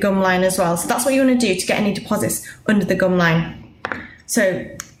under the gum line as well. So that's what you want to do to get any deposits under the gum line. So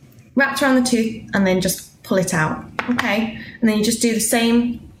wrapped around the tooth and then just pull it out. Okay, and then you just do the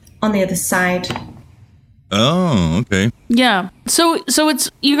same on the other side. Oh, okay. Yeah. So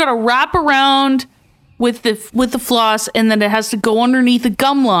it's you got to wrap around with the floss, and then it has to go underneath the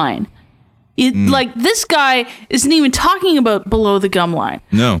gum line. Like this guy isn't even talking about below the gum line.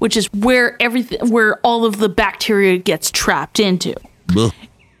 No. Which is where where all of the bacteria gets trapped into. Ugh.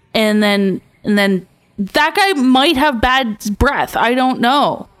 And then that guy might have bad breath. I don't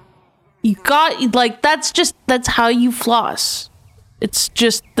know. You got that's how you floss. It's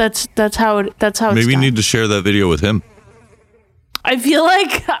just that's how it's Maybe you done. need to share that video with him. I feel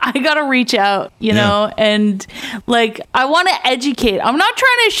like I gotta reach out, you know, and like I want to educate. I'm not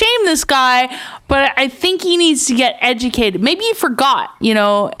trying to shame this guy, but I think he needs to get educated. Maybe he forgot,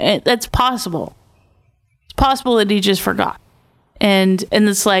 that's possible. It's possible that he just forgot. And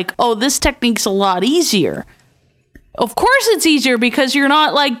it's like, oh, this technique's a lot easier. Of course it's easier because you're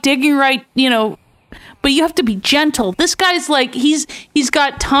not like digging right, but you have to be gentle. This guy's like he's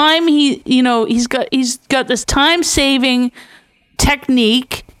got time, he's got this time-saving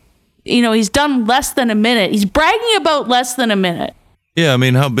technique. He's done less than a minute. He's bragging about less than a minute. Yeah, I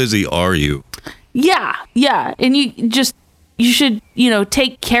mean, how busy are you? Yeah. And you should,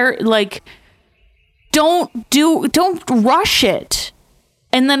 take care, like don't rush it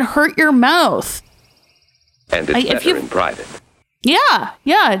and then hurt your mouth. And it's better in private. Yeah.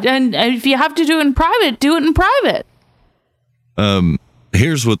 And if you have to do it in private, do it in private.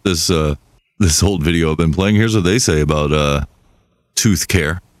 Here's what this old video I've been playing. Here's what they say about tooth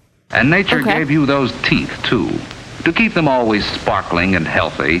care. And nature gave you those teeth too, to keep them always sparkling and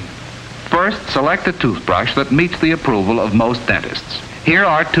healthy. First, select a toothbrush that meets the approval of most dentists. Here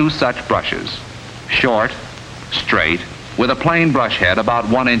are two such brushes. Short, straight, with a plain brush head about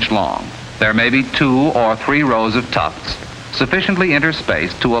 1 inch long. There may be 2 or 3 rows of tufts, sufficiently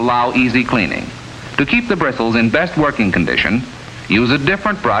interspaced to allow easy cleaning. To keep the bristles in best working condition, use a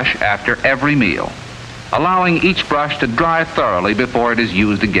different brush after every meal, allowing each brush to dry thoroughly before it is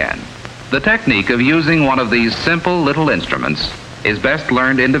used again. The technique of using one of these simple little instruments is best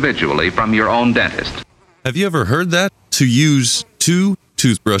learned individually from your own dentist. Have you ever heard that? To use 2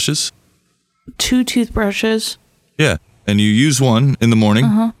 toothbrushes? 2 toothbrushes? Yeah, and you use one in the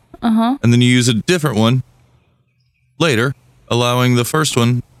morning, and then you use a different one later, allowing the first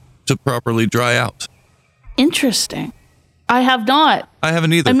one to properly dry out. Interesting. I have not. I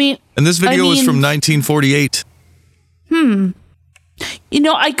haven't either. I mean, and this video was from 1948.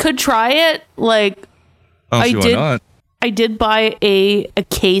 I could try it. Like, Why not? I did buy a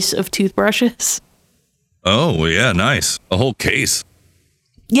case of toothbrushes. Oh, well, yeah, nice. A whole case.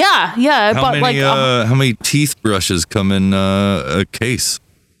 Yeah. I bought how many teeth brushes come in a case?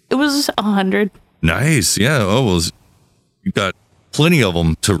 It was 100. Nice. Yeah. Oh, well, you got plenty of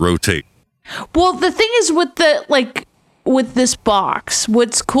them to rotate. Well, the thing is with this box,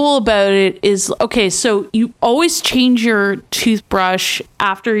 what's cool about it is, okay, so you always change your toothbrush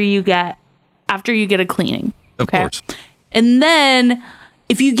after you get a cleaning. Of course. And then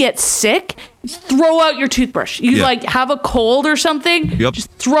if you get sick, throw out your toothbrush. You have a cold or something, just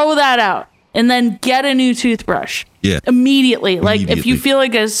throw that out and then get a new toothbrush. Yeah. Immediately. Like if you feel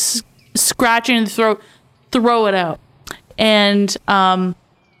like a scratch in the throat, throw it out. And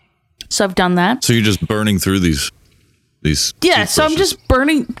so I've done that. So you're just burning through these so I'm just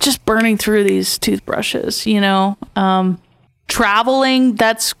burning through these toothbrushes, traveling,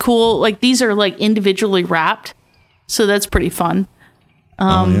 that's cool. Like these are like individually wrapped, so that's pretty fun.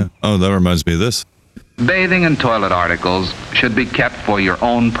 That reminds me of this. Bathing and toilet articles should be kept for your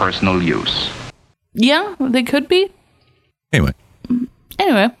own personal use. Yeah, they could be. Anyway,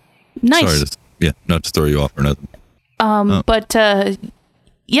 nice. Sorry not to throw you off or nothing. But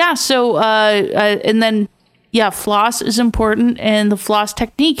so and then floss is important, and the floss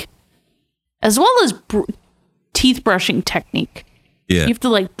technique, as well as teeth brushing technique. Yeah, you have to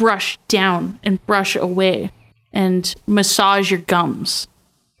like brush down and brush away, and massage your gums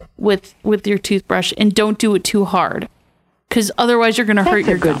with your toothbrush, and don't do it too hard, because otherwise you're going to hurt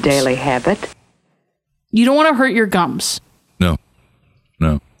your gums. That's a good daily habit. You don't want to hurt your gums. No.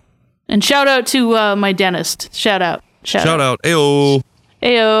 And shout out to my dentist. Shout out. Ayo.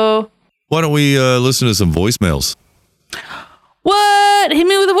 Why don't we listen to some voicemails? What? Hit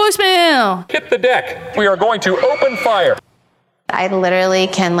me with a voicemail. Hit the deck. We are going to open fire. I literally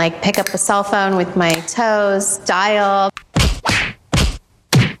can pick up the cell phone with my toes, dial.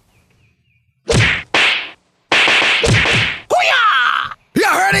 You're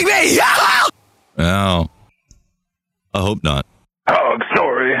hurting me! Ow. I hope not. Hog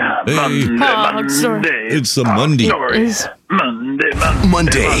story. Hey. Hog story. It's a Monday.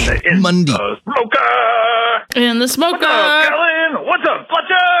 Monday. In the smoker. What's up, Kellen? What's up,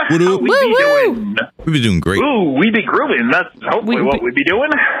 Fletcher? What up? We be doing? We be doing great. Ooh, we be grooving. That's hopefully what we be doing.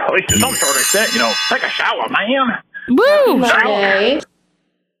 At least to some sort of extent. Take a shower, man. Woo! Shower.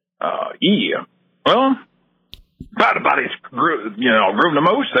 Yeah. Well, thought about his groove the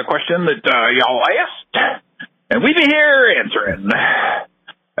most. The question that y'all asked. And we be here answering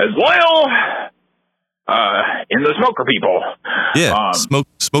as well in the smoker people. Yeah,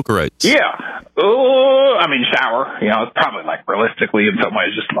 smokerites. Yeah. Shower. It's probably realistically in some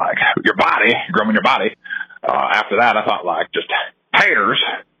ways just your body, grooming your body. After that, I thought just hairs.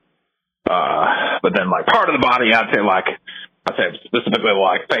 But then part of the body, I'd say specifically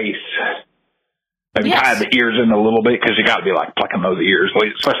face. Maybe tie the ears in a little bit, because you got to be plucking those ears,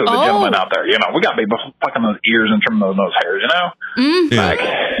 especially the gentlemen out there. We got to be plucking those ears and trimming those hairs,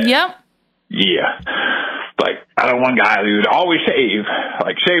 Mm-hmm. Yeah. I know one guy who'd always shave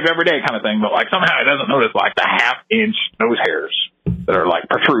every day kind of thing, but somehow he doesn't notice the half-inch nose hairs that are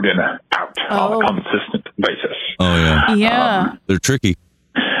protruding out on a consistent basis. Oh, yeah. Yeah. They're tricky.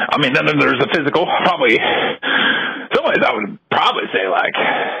 Then there's the physical. Probably, some ways I would probably say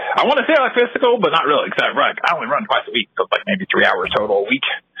I want to say physical, but not really, because I only run twice a week, so it's maybe 3 hours total a week.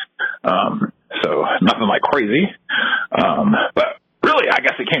 So nothing crazy. But really, I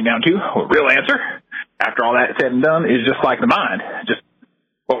guess it came down to a real answer. After all that said and done, is just the mind, just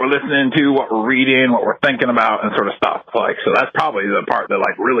what we're listening to, what we're reading, what we're thinking about, and sort of stuff. So that's probably the part that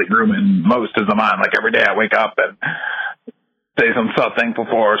really grooming most is the mind. Every day I wake up and say some stuff thankful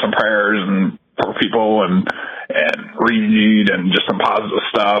for, some prayers and for people, and read and just some positive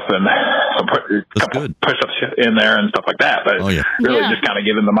stuff, and some couple push-ups in there and stuff like that. But really just kind of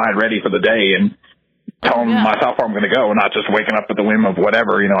getting the mind ready for the day and telling myself where I'm going to go, and not just waking up at the whim of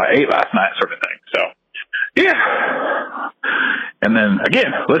whatever I ate last night, sort of thing. So and then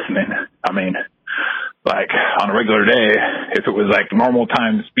again, listening. On a regular day, if it was normal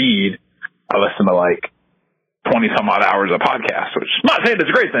time speed, I listen to 20 some odd hours of podcast, which I'm not saying it's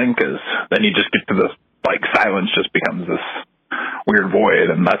a great thing, because then you just get to this silence just becomes this weird void,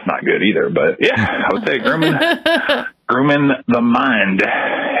 and that's not good either. But I would say grooming the mind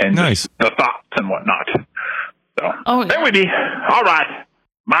and the thoughts and whatnot. So there we be. All right.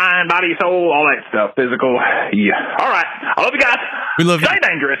 Mind, body, soul, all that stuff. Physical. Yeah. All right. I love you guys. We love you. Stay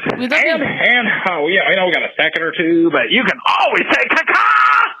dangerous. We love you. And we know we got a second or two, but you can always say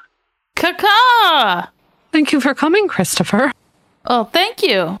caca. Caca. Thank you for coming, Christopher. Oh, thank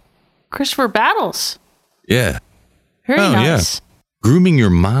you. Christopher Battles. Yeah. Very nice. Yeah. Grooming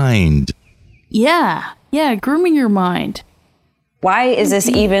your mind. Yeah. Yeah, grooming your mind. Why is this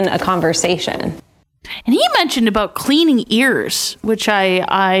even a conversation? And he mentioned about cleaning ears, which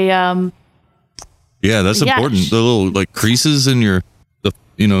yeah, that's important. The little like creases in your,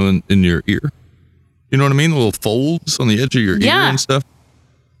 in your ear. You know what I mean? The little folds on the edge of your ear and stuff.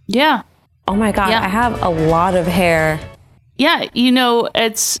 Yeah. Oh my God, I have a lot of hair. Yeah,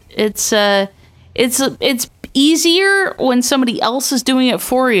 it's easier when somebody else is doing it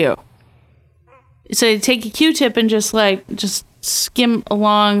for you. So you take a Q-tip and just skim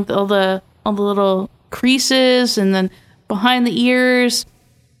along all the little creases and then behind the ears.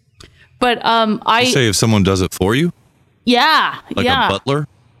 But I say if someone does it for you, a butler.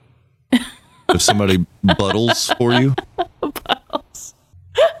 If somebody buttles for you,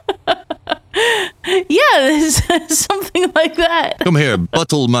 there's something like that. Come here,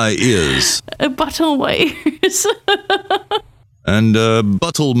 buttle my ears. Buttle my ears. And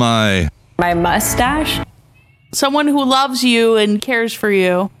buttle my mustache. Someone who loves you and cares for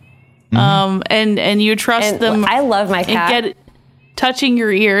you, and you trust them. I love my cat. Touching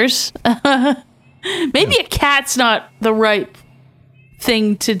your ears. Maybe a cat's not the right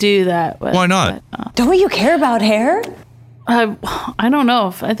thing to do that. But, why not? Don't you care about hair? I don't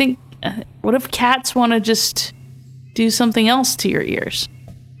know. What if cats want to just do something else to your ears?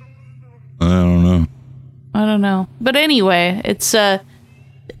 I don't know. But anyway, it's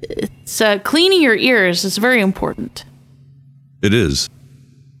cleaning your ears is very important. It is.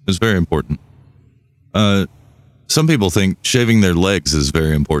 It's very important. Some people think shaving their legs is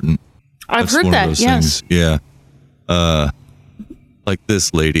very important. I've heard that. Yes. Things. Yeah. Like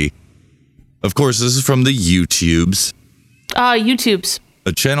this lady. Of course, this is from the YouTubes. YouTubes.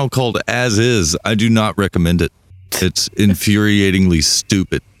 A channel called As Is. I do not recommend it. It's infuriatingly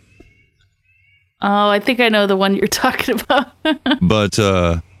stupid. Oh, I think I know the one you're talking about. But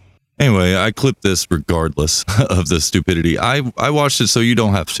anyway, I clipped this regardless of the stupidity. I watched it so you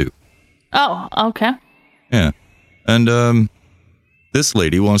don't have to. Oh, okay. Yeah. And this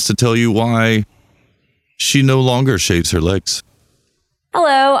lady wants to tell you why she no longer shaves her legs.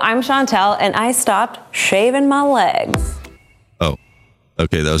 Hello, I'm Chantel, and I stopped shaving my legs. Oh,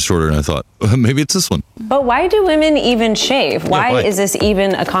 okay, that was shorter than I thought. Maybe it's this one. But why do women even shave? Why is this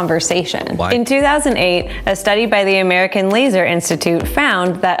even a conversation? Why? In 2008, a study by the American Laser Institute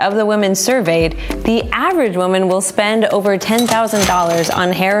found that of the women surveyed, the average woman will spend over $10,000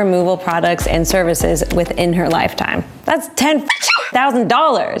 on hair removal products and services within her lifetime. That's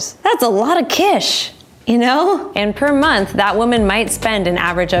 $10,000. That's a lot of kish. And per month, that woman might spend an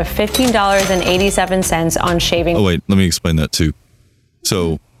average of $15.87 on shaving. Oh, wait, let me explain that too.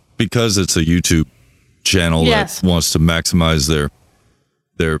 So, because it's a YouTube channel that wants to maximize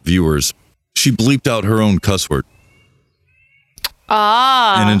their viewers, she bleeped out her own cuss word.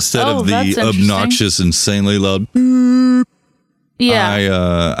 And instead of the obnoxious, insanely loud,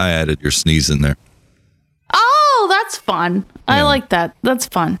 I added your sneeze in there. Oh, that's fun. I like that. That's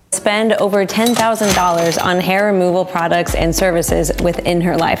fun. Spend over $10,000 on hair removal products and services within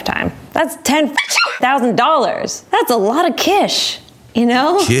her lifetime. That's $10,000. That's a lot of kish.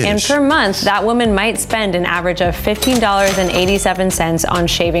 Kish. And per month, that woman might spend an average of $15.87 on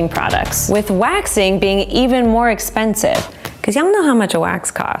shaving products, with waxing being even more expensive. Because y'all know how much a wax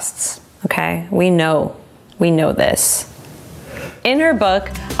costs, okay? We know this. In her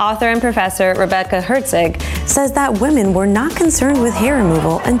book, author and professor Rebecca Herzig says that women were not concerned with hair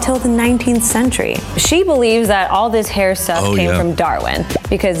removal until the 19th century. She believes that all this hair stuff came from Darwin,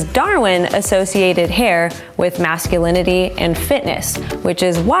 because Darwin associated hair with masculinity and fitness, which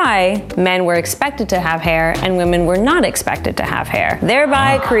is why men were expected to have hair and women were not expected to have hair,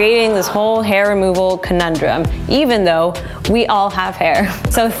 thereby creating this whole hair removal conundrum, even though we all have hair.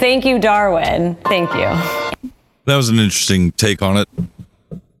 So thank you, Darwin. Thank you. That was an interesting take on it.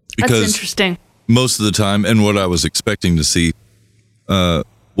 Because that's interesting. Most of the time, and what I was expecting to see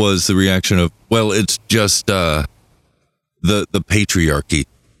was the reaction of, well, it's just the patriarchy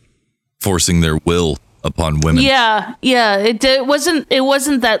forcing their will upon women. Yeah. It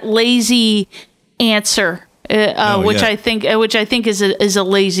wasn't that lazy answer, which I think is a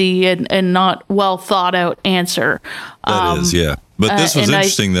lazy and not well thought out answer. That is, yeah. But this was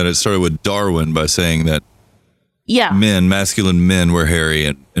interesting that it started with Darwin by saying that masculine men were hairy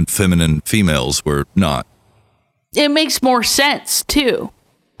and feminine females were not. It makes more sense too.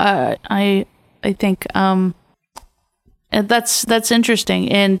 I think that's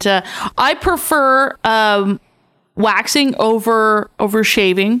interesting, and I prefer waxing over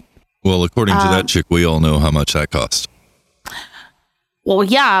shaving. Well, according to that chick, we all know how much that costs. Well,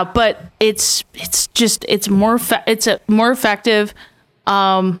 yeah, but it's more effective.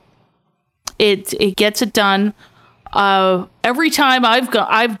 It gets it done. every time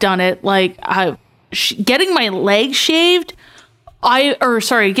I've done it, like getting my legs shaved,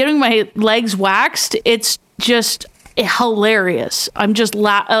 getting my legs waxed, it's just hilarious. I'm just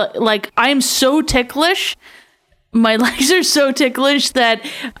like, I'm so ticklish. My legs are so ticklish that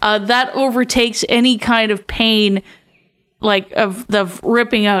that overtakes any kind of pain, like of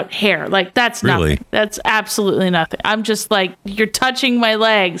ripping out hair. Like that's really? Nothing. That's absolutely nothing. I'm just like, you're touching my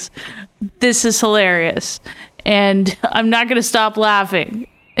legs. This is hilarious, and I'm not going to stop laughing.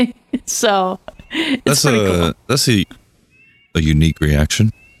 So it's pretty cool. That's a unique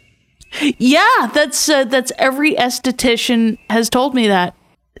reaction. Yeah, that's every esthetician has told me that.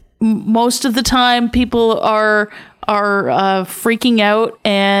 Most of the time, people are freaking out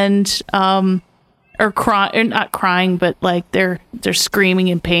and are crying, not crying, but like they're screaming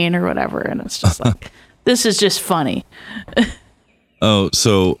in pain or whatever, and it's just like this is just funny. Oh,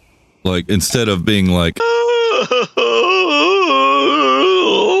 so like instead of being like,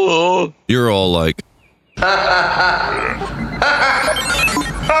 you're all like.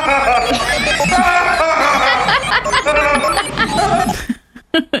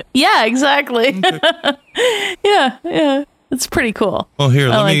 Yeah, exactly. Yeah, it's pretty cool. Well, here,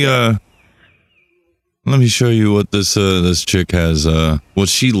 let me show you what this chick has, what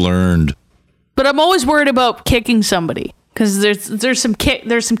she learned. But I'm always worried about kicking somebody because there's some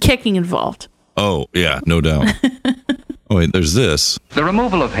kicking involved. Oh yeah, no doubt. Oh wait, there's this. The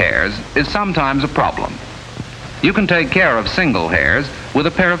removal of hairs is sometimes a problem. You can take care of single hairs with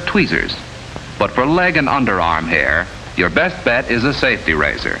a pair of tweezers, but for leg and underarm hair, your best bet is a safety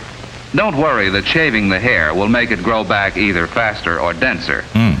razor. Don't worry that shaving the hair will make it grow back either faster or denser.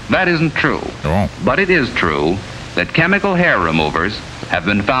 That isn't true. Oh. But it is true that chemical hair removers have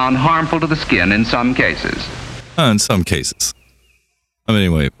been found harmful to the skin in some cases. In some cases.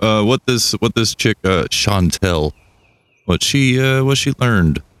 Anyway, what this chick Chantel, what she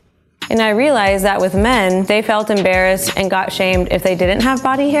learned. And I realized that with men, they felt embarrassed and got shamed if they didn't have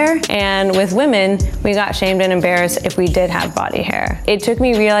body hair. And with women, we got shamed and embarrassed if we did have body hair. It took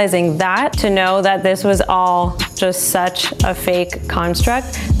me realizing that to know that this was all just such a fake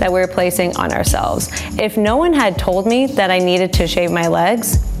construct that we're placing on ourselves. If no one had told me that I needed to shave my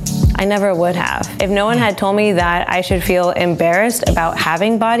legs, I never would have. If no one had told me that I should feel embarrassed about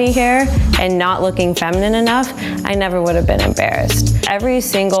having body hair and not looking feminine enough, I never would have been embarrassed. Every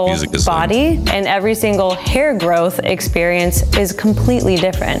single body and every single hair growth experience is completely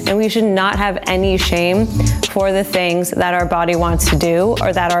different. And we should not have any shame for the things that our body wants to do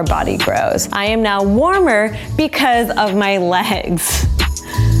or that our body grows. I am now warmer because of my legs.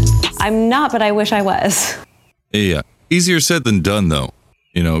 I'm not, but I wish I was. Yeah. Easier said than done, though.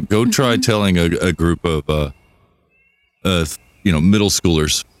 You know, go try telling a group of, middle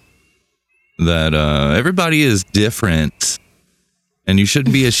schoolers that everybody is different and you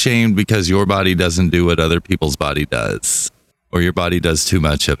shouldn't be ashamed because your body doesn't do what other people's body does or your body does too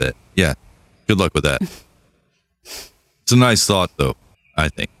much of it. Yeah. Good luck with that. It's a nice thought, though, I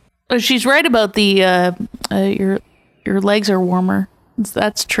think. She's right about the your legs are warmer.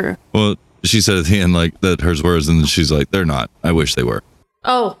 That's true. Well, she said at the end, like, that hers were, and she's like, they're not. I wish they were.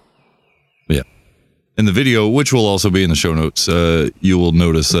 Oh. Yeah. In the video, which will also be in the show notes, you will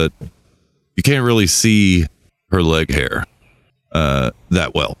notice that you can't really see her leg hair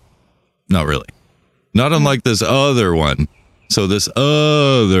that well. Not really. Not unlike this other one. So this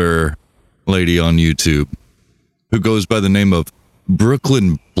other lady on YouTube who goes by the name of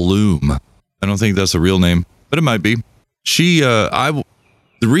Brooklyn Bloom. I don't think that's a real name, but it might be. The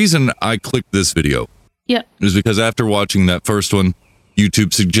reason I clicked this video is because after watching that first one,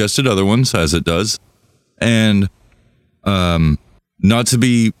 YouTube suggested other ones, as it does. And not to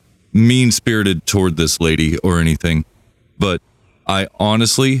be mean-spirited toward this lady or anything, but I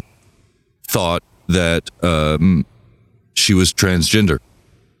honestly thought that she was transgender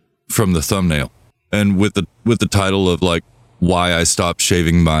from the thumbnail. And with the title of, like, why I stopped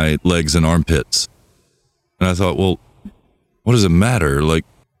shaving my legs and armpits. And I thought, well, what does it matter? Like,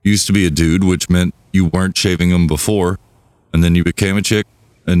 you used to be a dude, which meant you weren't shaving them before, and then you became a chick,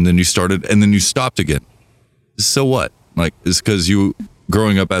 and then you started, and then you stopped again. So what? Like, it's because you,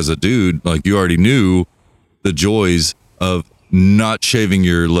 growing up as a dude, like, you already knew the joys of not shaving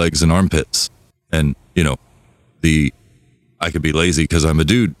your legs and armpits. And, you know, I could be lazy because I'm a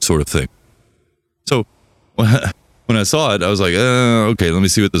dude sort of thing. So when I saw it, I was like, okay, let me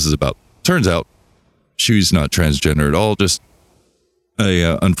see what this is about. Turns out she's not transgender at all, just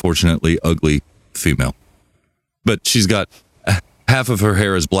a unfortunately ugly female. But she's got half of her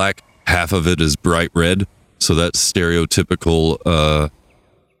hair is black, half of it is bright red. So that's stereotypical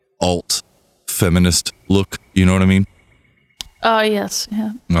alt feminist look. You know what I mean? Yes.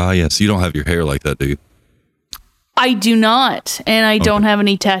 Yeah. Ah, yes. You don't have your hair like that, do you? I do not, and I don't have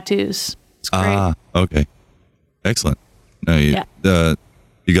any tattoos. It's great. Ah, okay. Excellent. No, you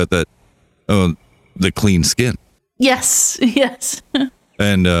got that. Oh, the clean skin. Yes. Yes.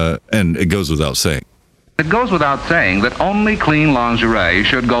 And it goes without saying. It goes without saying that only clean lingerie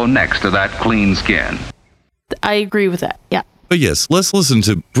should go next to that clean skin. I agree with that. Yeah. But yes, let's listen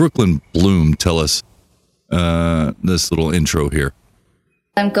to Brooklyn Bloom tell us this little intro here.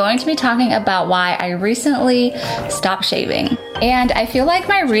 I'm going to be talking about why I recently stopped shaving. And I feel like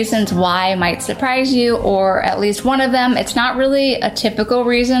my reasons why might surprise you, or at least one of them. It's not really a typical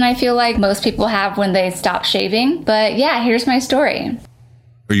reason I feel like most people have when they stop shaving. But yeah, here's my story.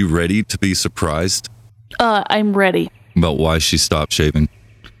 Are you ready to be surprised? I'm ready. About why she stopped shaving.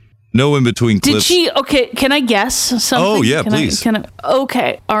 No in between clips. Did she? Okay, can I guess something? Oh yeah, please.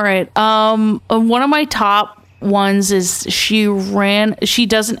 Okay, all right. One of my top ones is she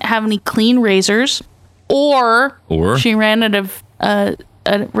doesn't have any clean razors, or she ran out of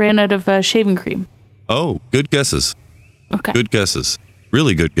shaving cream. Oh, good guesses. Okay, good guesses.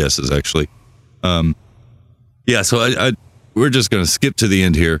 Really good guesses, actually. Yeah. So we're just gonna skip to the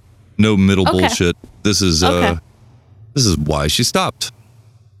end here. No middle bullshit. This is why she stopped.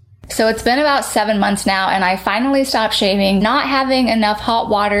 So it's been about 7 months now, and I finally stopped shaving. Not having enough hot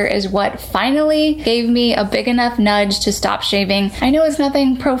water is what finally gave me a big enough nudge to stop shaving. I know it's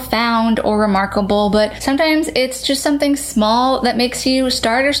nothing profound or remarkable, but sometimes it's just something small that makes you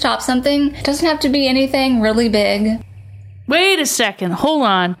start or stop something. It doesn't have to be anything really big. Wait a second. Hold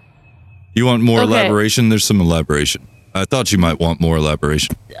on. You want more elaboration? There's some elaboration. I thought you might want more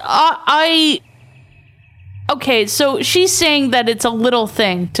elaboration. Okay, so she's saying that it's a little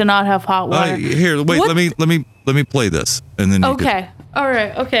thing to not have hot water. Here, wait. Let me play this, and then. All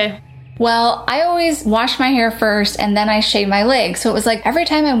right. Okay. Well, I always wash my hair first, and then I shave my legs. So it was like every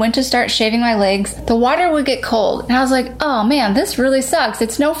time I went to start shaving my legs, the water would get cold, and I was like, "Oh man, this really sucks.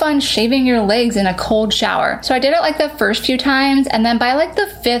 It's no fun shaving your legs in a cold shower." So I did it like the first few times, and then by like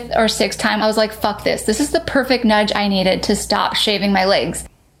the 5th or 6th time, I was like, "Fuck this. This is the perfect nudge I needed to stop shaving my legs."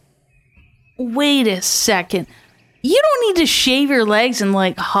 Wait a second. You don't need to shave your legs in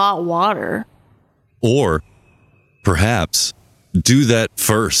like hot water. Or perhaps do that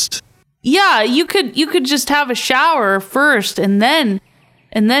first. Yeah, you could just have a shower first and then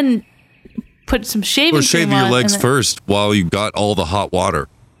put some shaving cream on. Or shave your legs first while you got all the hot water.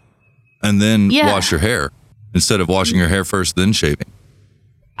 And then wash your hair instead of washing your hair first then shaving.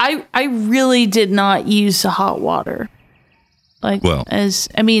 I really did not use the hot water.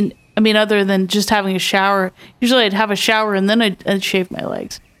 Other than just having a shower. Usually I'd have a shower and then I'd shave my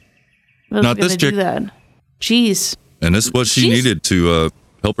legs. Not this chick. Do that. Jeez. And this is what she needed to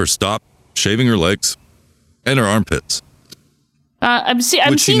help her stop shaving her legs and her armpits. I'm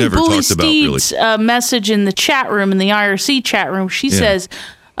seeing Bully Steed's message in the chat room, in the IRC chat room. She says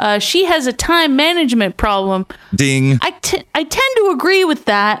she has a time management problem. Ding. I tend to agree with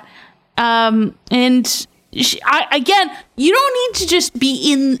that. And... Again, you don't need to just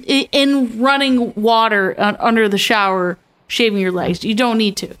be in running water under the shower shaving your legs. You don't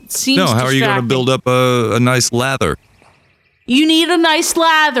need to. It seems how are you going to build up a nice lather? You need a nice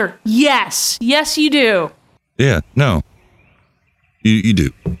lather. Yes, you do. Yeah, no. You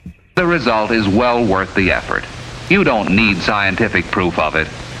do. The result is well worth the effort. You don't need scientific proof of it.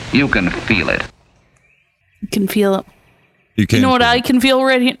 You can feel it. You can feel it. You know what I can feel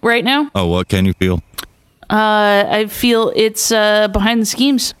right now? Oh, what can you feel? I feel it's behind the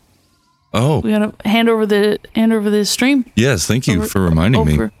schemes. Oh, we gotta hand over the stream. Yes, thank you for reminding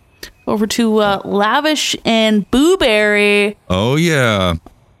me. Over to Lavish and Booberry. Oh yeah,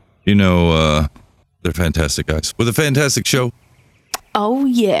 they're fantastic guys with a fantastic show. Oh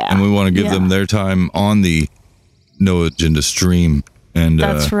yeah, and we want to give them their time on the No Agenda stream. And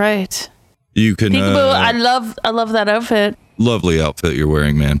that's right. You can. I love that outfit. Lovely outfit you're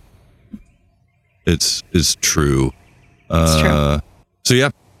wearing, man. It's true. It's true. So yeah,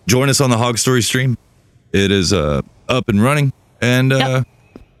 join us on the Hog Story stream. It is up and running, and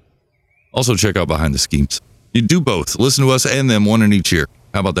also check out Behind the Schemes. You do both. Listen to us and them, one in each ear.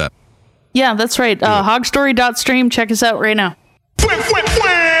 How about that? Yeah, that's right. Hogstory.stream. Check us out right now.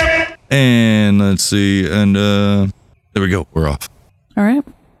 And let's see, and there we go. We're off. All right.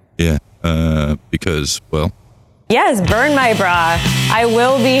 Yeah, because well. Yes, burn my bra. I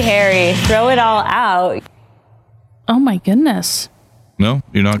will be hairy. Throw it all out. Oh my goodness. No,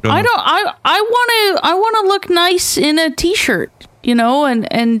 you're not going. I want to look nice in a t-shirt,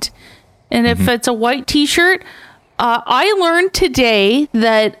 and if it's a white t-shirt, I learned today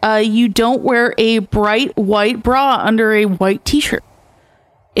that you don't wear a bright white bra under a white t-shirt.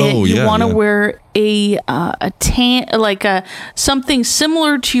 You want to wear a tan, like something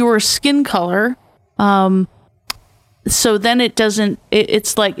similar to your skin color. So then it doesn't.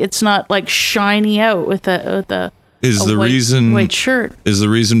 It's like it's not like shiny out with a white shirt. Is the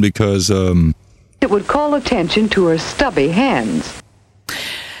reason because it would call attention to her stubby hands.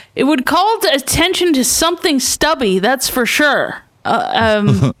 It would call attention to something stubby. That's for sure.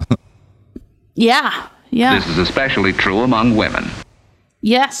 Yeah. This is especially true among women.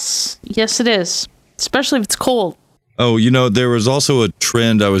 Yes, it is. Especially if it's cold. Oh, there was also a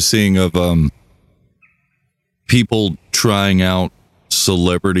trend I was seeing of people trying out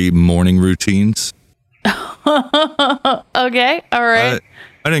celebrity morning routines. Okay, all right.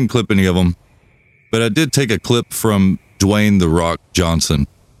 I didn't clip any of them, but I did take a clip from Dwayne "The Rock" Johnson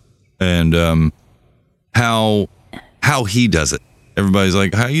and how he does it. Everybody's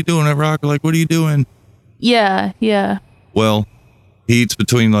like, "How you doing, Rock?" Like, "What are you doing?" Yeah. Well, he eats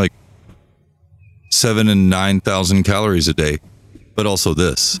between like 7,000 and 9,000 calories a day, but also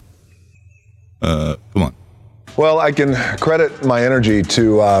this. Come on. Well, I can credit my energy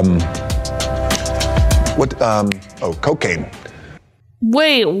to cocaine.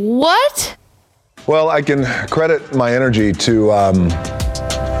 Wait, what? Well, I can credit my energy to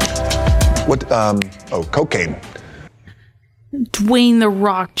cocaine. Dwayne "The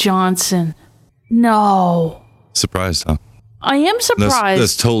Rock" Johnson. No. Surprised, huh? I am surprised.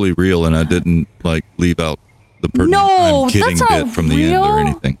 That's totally real, and I didn't leave out the I'm kidding bit from the end or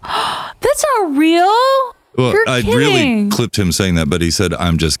anything. That's not real. Well, You're I kidding. really clipped him saying that, but he said,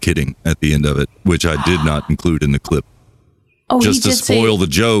 "I'm just kidding" at the end of it, which I did not include in the clip. Oh, just to spoil the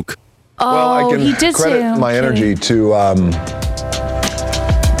joke. Oh, well, I can he did credit my energy to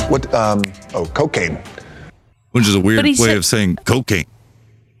cocaine. Which is a weird way of saying cocaine.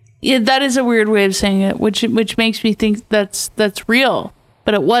 Yeah, that is a weird way of saying it, which makes me think that's real,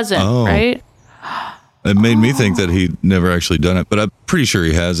 but it wasn't, right? It made me think that he'd never actually done it, but I'm pretty sure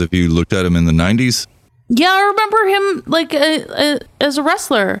he has if you looked at him in the 90s. Yeah, I remember him as a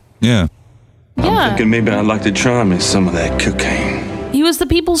wrestler. Yeah. I'm thinking maybe I'd like to try me some of that cocaine. He was the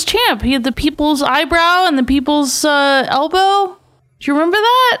people's champ. He had the people's eyebrow and the people's elbow. Do you remember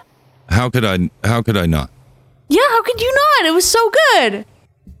that? How could I not? Yeah, how could you not? It was so good.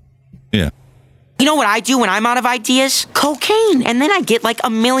 Yeah. You know what I do when I'm out of ideas? Cocaine. And then I get like a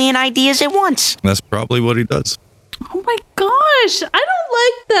million ideas at once. That's probably what he does. Oh my gosh. I don't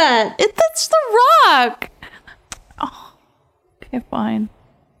like that. That's The Rock. Oh, okay, fine.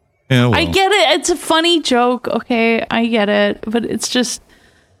 Yeah, well. I get it. It's a funny joke. Okay, I get it. But it's just,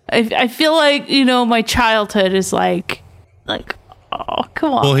 I feel like, my childhood is like, oh,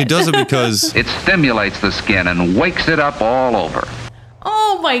 come on. Well, he does it because it stimulates the skin and wakes it up all over.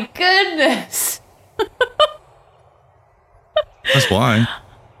 Oh my goodness. That's why.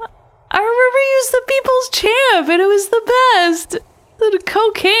 I remember he was the people's champ and it was the best. The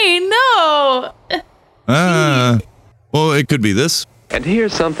cocaine, no. Well, it could be this. And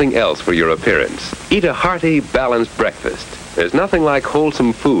here's something else for your appearance. Eat a hearty, balanced breakfast. There's nothing like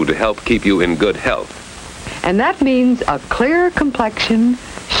wholesome food to help keep you in good health. And that means a clear complexion,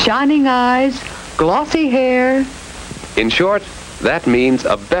 shining eyes, glossy hair. In short, that means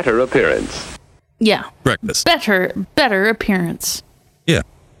a better appearance. Yeah. Breakfast. Better appearance. Yeah.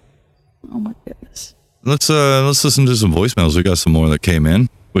 Oh my goodness. Let's listen to some voicemails. We got some more that came in,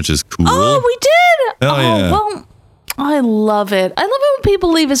 which is cool. Oh, we did. Hell yeah. Well, I love it. I love it when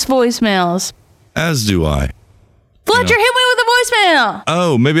people leave us voicemails. As do I. Fletcher, hit me with a voicemail.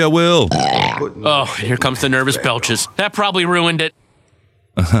 Oh, maybe I will. Oh, here comes the nervous belches. That probably ruined it.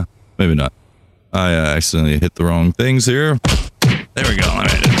 Maybe not. I accidentally hit the wrong things here. There we go. All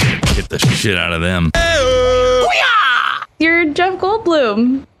right, get the shit out of them. You're Jeff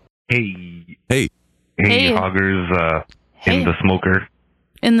Goldblum. Hey. Hey. Hey, Hoggers, in the smoker.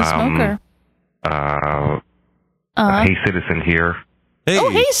 In the smoker. Hey, Citizen here. Hey. Oh,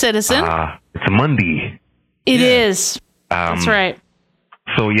 hey, Citizen. It's a Monday. It is. That's right.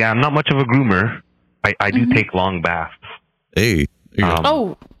 So, yeah, I'm not much of a groomer. I do take long baths. Hey.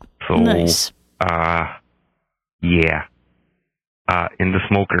 So, nice. Yeah. In the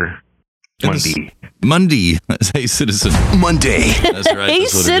smoker. Monday. Hey, Citizen. Monday. That's right. Hey,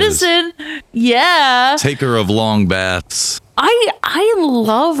 Citizen. Yeah. Taker of long baths. I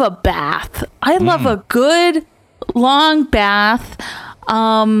love a bath. I love a good long bath.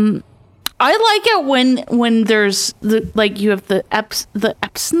 I like it when there's you have the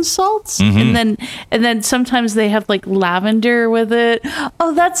Epsom salts, and then sometimes they have like lavender with it.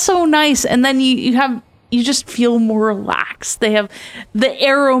 Oh, that's so nice. And then you have you just feel more relaxed. They have the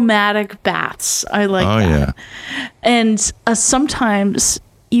aromatic baths. I like that. Yeah. And sometimes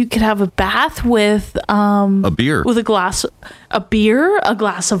you could have a bath with a beer. With a glass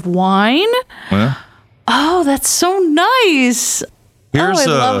of wine. Yeah. Oh, that's so nice. I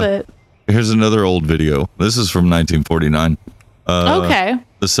love it. Here's another old video. This is from 1949. Okay.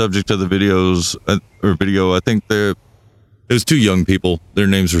 The subject of the video, I think it was two young people. Their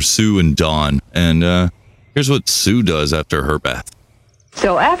names were Sue and Dawn. And here's what Sue does after her bath.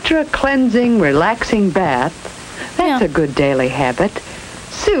 So after a cleansing, relaxing bath, that's a good daily habit.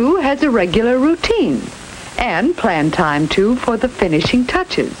 Sue has a regular routine and planned time too for the finishing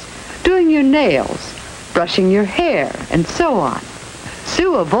touches, doing your nails, brushing your hair, and so on.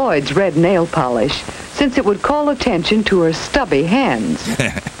 Sue avoids red nail polish since it would call attention to her stubby hands.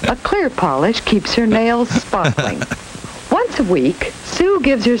 A clear polish keeps her nails sparkling. Once a week, Sue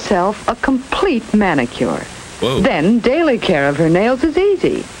gives herself a complete manicure. Whoa. Then daily care of her nails is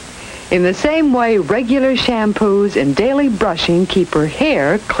easy. In the same way, regular shampoos and daily brushing keep her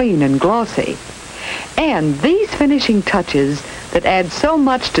hair clean and glossy. And these finishing touches that add so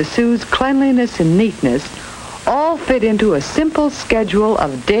much to Sue's cleanliness and neatness all fit into a simple schedule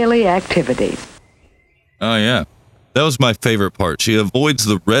of daily activities. Oh, yeah. That was my favorite part. She avoids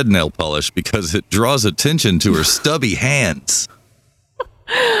the red nail polish because it draws attention to her stubby hands.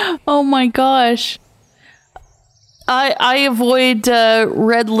 Oh, my gosh. I avoid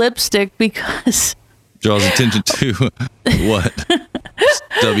red lipstick because... Draws attention to what?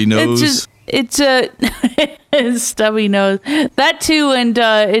 Stubby nose? It's stubby nose. That too, and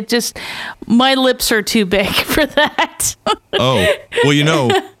my lips are too big for that. Oh, well,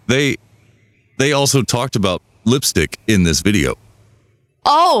 they also talked about lipstick in this video.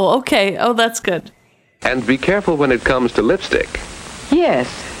 Oh, okay. Oh, that's good. And be careful when it comes to lipstick. Yes,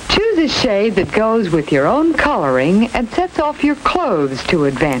 choose a shade that goes with your own coloring and sets off your clothes to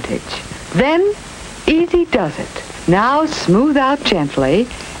advantage. Then, easy does it. Now smooth out gently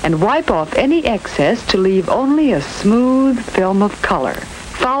and wipe off any excess to leave only a smooth film of color,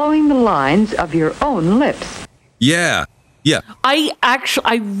 following the lines of your own lips. Yeah.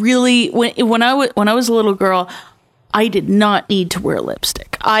 I really, when I was a little girl, I did not need to wear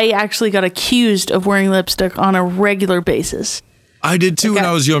lipstick. I actually got accused of wearing lipstick on a regular basis. I did too when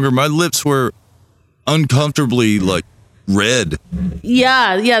I was younger. My lips were uncomfortably red.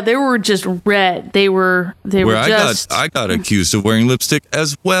 Yeah, they were just red. They were just... I got accused of wearing lipstick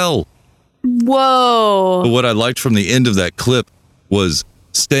as well. Whoa. But what I liked from the end of that clip was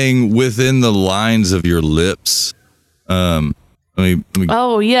staying within the lines of your lips. Let me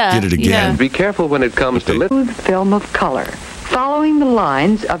get it again. Yeah. Be careful when it comes to lips. Smooth film of color, following the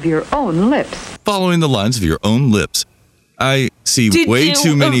lines of your own lips. Following the lines of your own lips. I see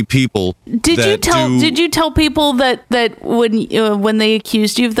too many people. Did you tell people that when they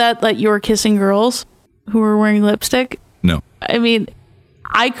accused you of that you were kissing girls who were wearing lipstick? No. I mean,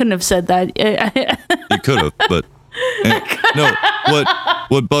 I couldn't have said that. You could have, but no.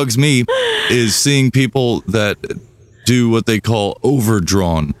 What bugs me is seeing people that do what they call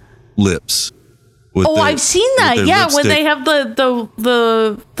overdrawn lips. I've seen that. Yeah, lipstick. when they have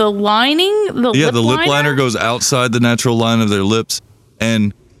the lining, the lip liner goes outside the natural line of their lips,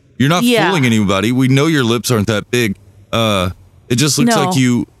 and you're not fooling anybody. We know your lips aren't that big. It just looks like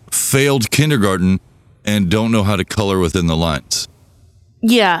you failed kindergarten and don't know how to color within the lines.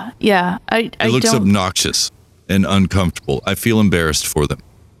 Yeah. It looks obnoxious and uncomfortable. I feel embarrassed for them.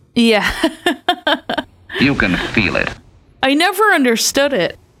 Yeah. You can feel it. I never understood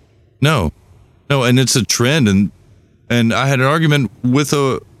it. No, and it's a trend, and I had an argument with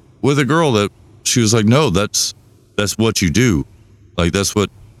a girl that she was like, "No, that's what you do, that's what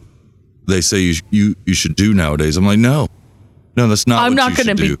they say you should do nowadays." I'm like, "No, that's not. I'm what not you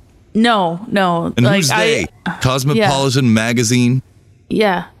going to should be. do." No. And who's they? Cosmopolitan magazine.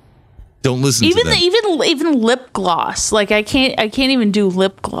 Yeah. Don't listen to them. Even lip gloss. I can't even do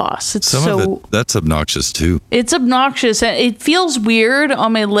lip gloss. It's Some of it, that's obnoxious too. It's obnoxious, and it feels weird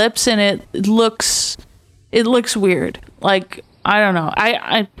on my lips, and it looks weird. I don't know.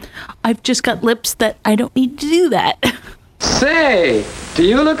 I've just got lips that I don't need to do that. Say, do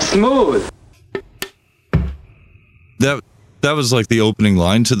you look smooth? That was the opening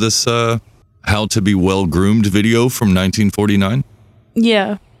line to this How to Be Well Groomed video from 1949.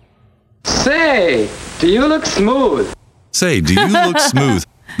 Yeah. Say, do you look smooth? Say, do you look smooth?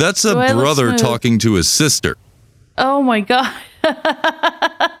 That's a brother talking to his sister. Oh my God.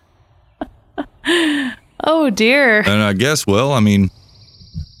 Oh dear. And I guess, you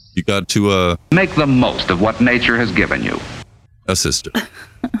got to make the most of what nature has given you. A sister.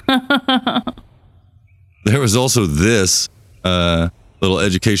 there was also this little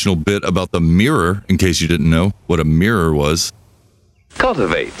educational bit about the mirror, in case you didn't know what a mirror was.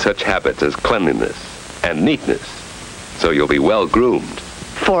 Cultivate such habits as cleanliness and neatness, so you'll be well groomed.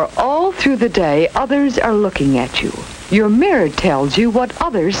 For all through the day, others are looking at you. Your mirror tells you what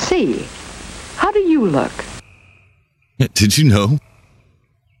others see. How do you look? Did you know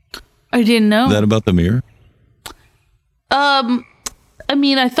I didn't know that about the mirror? I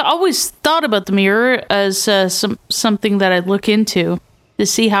mean, I always thought about the mirror as something that I'd look into to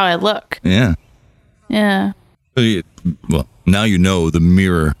see how I look. Yeah. Yeah. Well, now you know the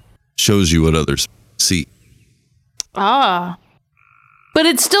mirror shows you what others see. Ah. But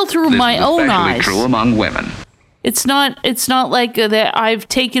it's still through my own eyes. True among women. It's not like that I've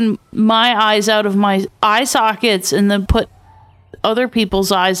taken my eyes out of my eye sockets and then put other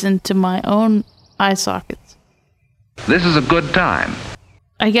people's eyes into my own eye sockets. This is a good time.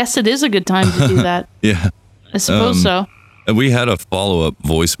 I guess it is a good time to do that. Yeah. I suppose so. And we had a follow-up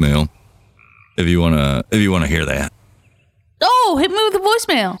voicemail if you want to hear that. Oh, hit me with the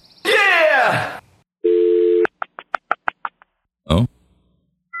voicemail. Yeah! Oh.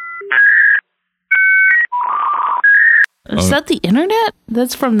 Is that the internet?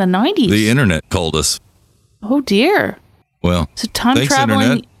 That's from the 90s. The internet called us. Oh dear. Well, it's a time thanks,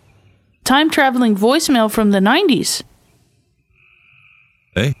 traveling internet. voicemail from the 90s.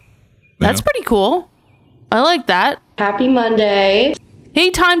 Hey. That's pretty cool. I like that. Happy Monday. Hey,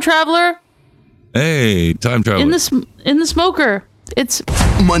 time traveler. Hey, time traveler. In the smoker. It's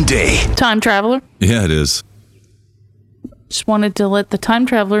Monday. Time traveler. Yeah, it is. Just wanted to let the time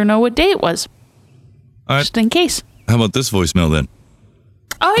traveler know what day it was. All right. Just in case. How about this voicemail then?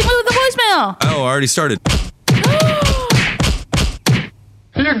 Oh, he moved the voicemail. Oh, I already started.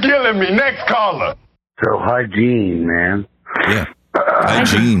 You're killing me. Next caller. So, hygiene, man. Yeah.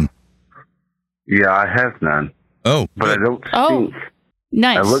 Hygiene. Yeah, I have none. Oh. But I don't stink.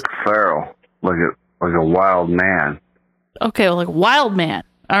 Nice. I look feral, like a wild man. Okay, well, like a wild man.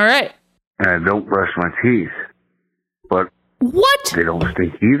 All right. And I don't brush my teeth. But what? They don't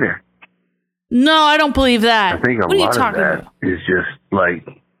stink either. No, I don't believe that. I think a what are you lot of talking that about? is just like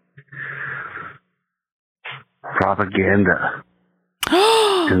propaganda.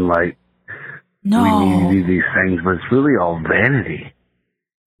 And like, no. We need to do these things, but it's really all vanity.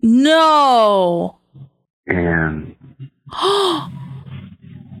 No. And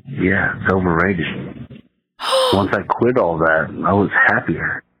yeah, it's overrated. Once I quit all that, I was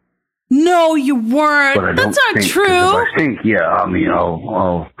happier. No, you weren't. But I That's don't not stink, 'cause true. If I stink, yeah, I mean,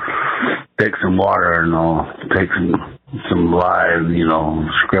 I'll take some water and I'll take some lye, you know,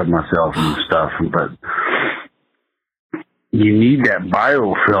 scrub myself and stuff. But you need that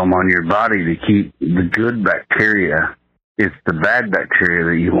biofilm on your body to keep the good bacteria. It's the bad bacteria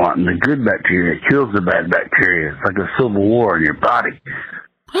that you want, and the good bacteria kills the bad bacteria. It's like a civil war in your body.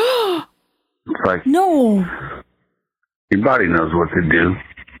 It's like no, your body knows what to do.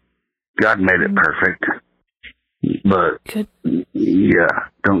 God made it perfect, but yeah,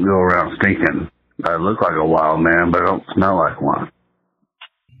 don't go around stinking. I look like a wild man, but I don't smell like one.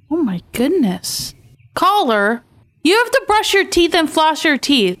 Oh my goodness. Caller, you have to brush your teeth and floss your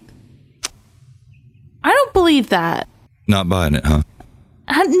teeth. I don't believe that. Not buying it, huh?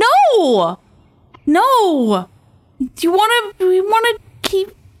 No. You want to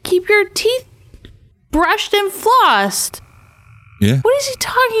keep your teeth brushed and flossed. Yeah. What is he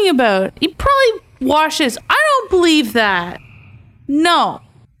talking about? He probably washes. I don't believe that. No.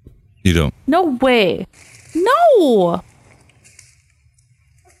 You don't? No way. No.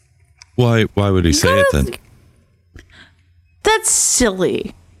 Why would he say it then? That's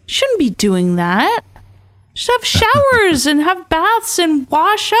silly. Shouldn't be doing that. Should have showers and have baths and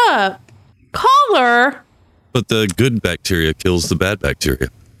wash up. Caller. But the good bacteria kills the bad bacteria.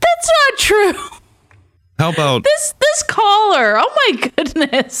 That's not true. How about this caller? Oh my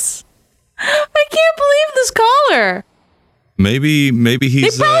goodness. I can't believe this caller. Maybe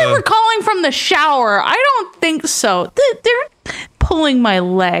he's They probably were calling from the shower. I don't think so. They're pulling my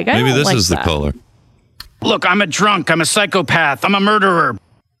leg. I maybe don't this like is the that. caller. Look, I'm a drunk. I'm a psychopath. I'm a murderer.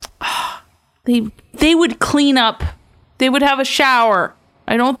 They would clean up. They would have a shower.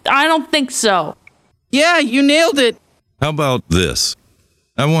 I don't think so. Yeah, you nailed it. How about this?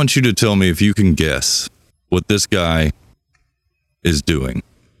 I want you to tell me if you can guess what this guy is doing.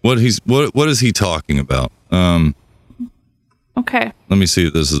 What is he talking about? Okay. Let me see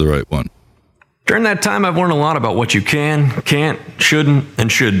if this is the right one. During that time, I've learned a lot about what you can, can't, shouldn't,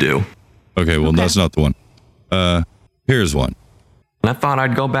 and should do. Okay, well, that's not the one. Here's one. And I thought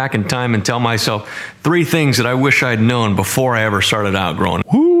I'd go back in time and tell myself 3 things that I wish I'd known before I ever started outgrowing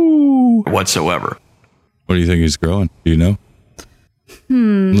whatsoever. What do you think he's growing? Do you know?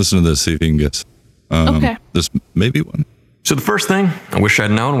 Listen to this, see if you can guess. Okay. This may be one. So the first thing I wish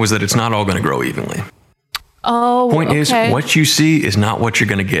I'd known was that it's not all going to grow evenly. Oh, Point is, okay. what you see is not what you're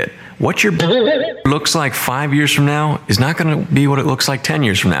going to get. What your looks like 5 years from now is not going to be what it looks like 10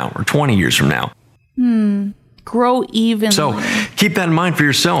 years from now or 20 years from now. Grow evenly. So keep that in mind for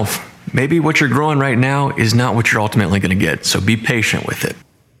yourself. Maybe what you're growing right now is not what you're ultimately going to get. So be patient with it.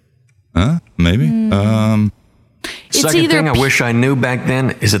 Maybe. Second thing I wish I knew back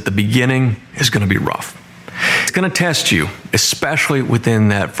then is that the beginning is going to be rough. It's going to test you, especially within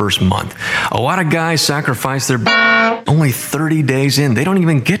that first month. A lot of guys sacrifice their only 30 days in. They don't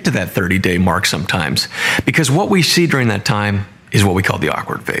even get to that 30-day mark sometimes, because what we see during that time is what we call the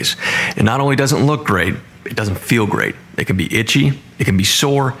awkward phase. It not only doesn't look great, it doesn't feel great. It can be itchy, it can be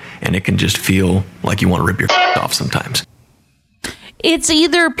sore, and it can just feel like you want to rip your off sometimes. It's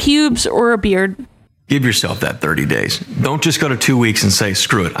either pubes or a beard. Give yourself that 30 days. Don't just go to 2 weeks and say,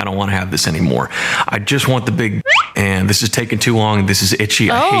 screw it, I don't want to have this anymore. I just want the big, and this is taking too long, this is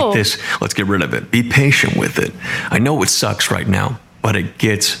itchy, I hate this, let's get rid of it. Be patient with it. I know it sucks right now, but it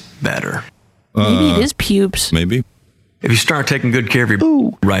gets better. Maybe it is pubes. Maybe. If you start taking good care of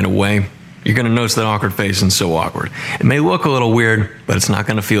your right away, you're going to notice that awkward phase isn't so awkward. It may look a little weird, but it's not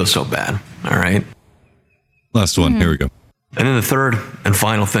going to feel so bad. All right? Last one. Here we go. And then the third and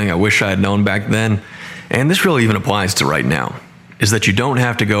final thing I wish I had known back then, and this really even applies to right now, is that you don't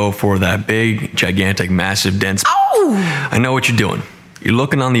have to go for that big, gigantic, massive, dense. I know what you're doing. You're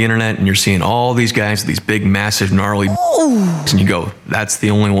looking on the internet and you're seeing all these guys, these big, massive, gnarly, and you go, that's the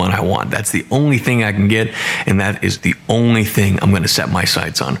only one I want. That's the only thing I can get, and that is the only thing I'm going to set my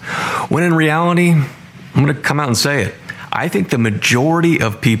sights on. When in reality, I'm going to come out and say it. I think the majority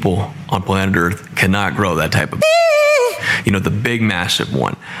of people on planet Earth cannot grow that type of, the big, massive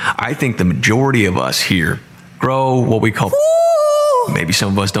one. I think the majority of us here grow what we call, maybe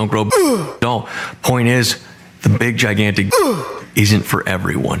some of us don't grow, don't. Point is, the big, gigantic isn't for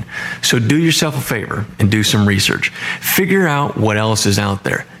everyone. So do yourself a favor and do some research. Figure out what else is out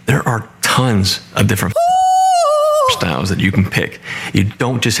there. There are tons of different styles that you can pick. You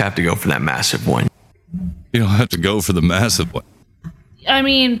don't just have to go for that massive one. You don't have to go for the massive one. I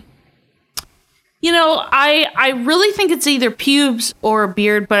mean, I really think it's either pubes or a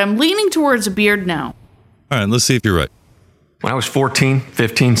beard, but I'm leaning towards a beard now. All right, let's see if you're right. When I was 14,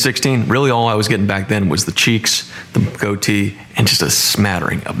 15, 16, really all I was getting back then was the cheeks, the goatee, and just a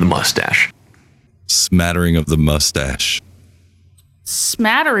smattering of the mustache. Smattering of the mustache.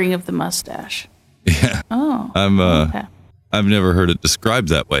 Smattering of the mustache. Yeah. Oh. Okay. I've never heard it described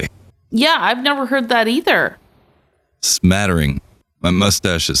that way. Yeah, I've never heard that either. Smattering. My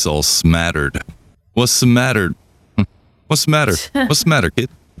mustache is all smattered. What's the matter? What's the matter? What's the matter, kid?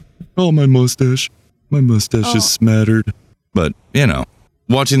 Oh, my mustache. My mustache is smattered. But,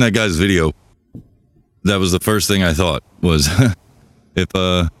 watching that guy's video, that was the first thing I thought was, if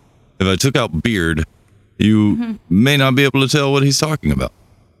I took out beard, you may not be able to tell what he's talking about.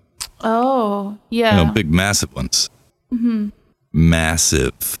 Oh, yeah. Big, massive ones. Mm-hmm.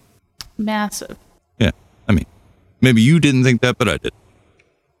 Massive. Massive. Yeah. I mean, maybe you didn't think that, but I did.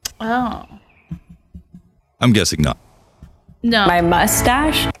 Oh. I'm guessing not. No. My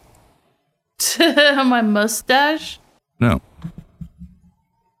mustache? My mustache? No.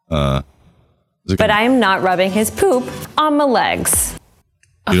 But I am not rubbing his poop on my legs.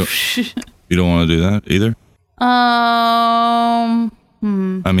 You don't want to do that either? I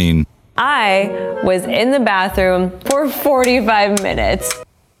mean, I was in the bathroom for 45 minutes.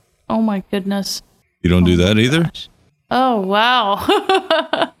 Oh my goodness. You don't do that either? Oh,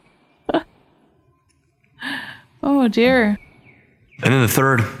 wow. Oh dear. And then the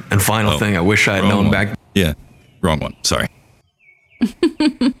third and final thing I wish I had known back. Yeah, wrong one. Sorry.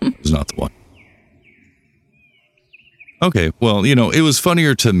 It's not the one. Okay, well, it was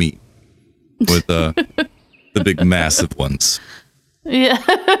funnier to me with the big massive ones. Yeah.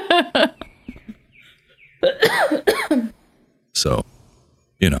 So,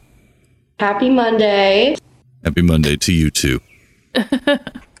 Happy Monday. Happy Monday to you too.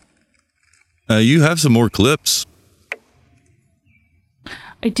 You have some more clips.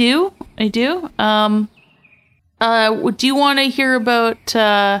 I do. Do you want to hear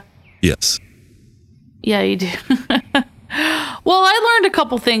about Yes. Yeah, you do. Well, I learned a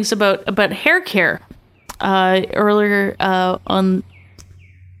couple things about hair care earlier on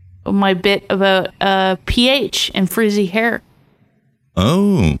my bit about pH and frizzy hair.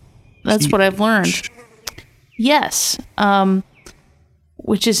 Oh. That's what I've learned. Yes.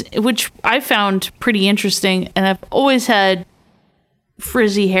 Which I found pretty interesting, and I've always had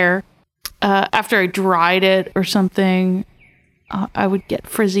frizzy hair. after I dried it or something, I would get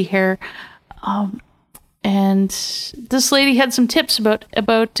frizzy hair. And this lady had some tips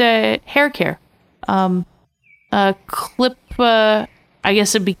about hair care. Clip, I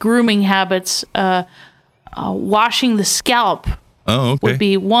guess it'd be grooming habits. Washing the scalp would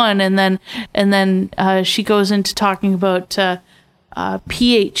be one, and then she goes into talking about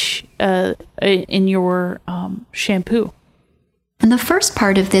pH in your shampoo. And the first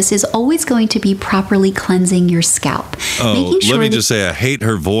part of this is always going to be properly cleansing your scalp. Oh, let me just say, I hate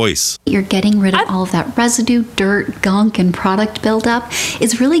her voice. You're getting rid of all of that residue, dirt, gunk, and product buildup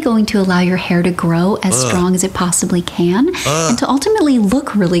is really going to allow your hair to grow as strong as it possibly can and to ultimately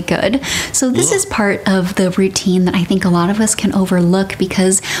look really good. So this is part of the routine that I think a lot of us can overlook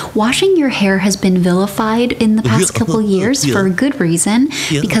because washing your hair has been vilified in the past couple years for a good reason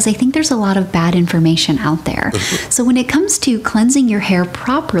because I think there's a lot of bad information out there. So when it comes to cleansing your hair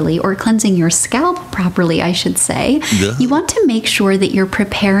properly, or cleansing your scalp properly, I should say, you want to make sure that you're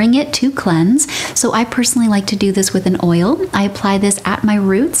preparing it to cleanse. So I personally like to do this with an oil. I apply this at my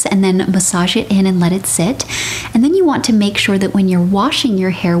roots and then massage it in and let it sit. And then you want to make sure that when you're washing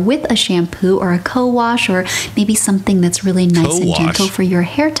your hair with a shampoo or a co-wash or maybe something that's really nice and gentle for your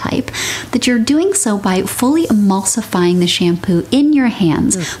hair type, that you're doing so by fully emulsifying the shampoo in your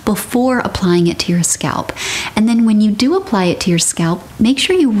hands before applying it to your scalp. And then when you do apply it to your scalp, make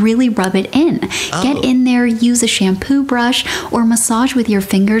sure you really rub it in. Get in there, use a shampoo brush, or massage with your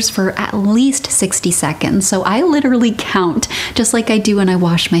fingers for at least 60 seconds. So I literally count, just like I do when I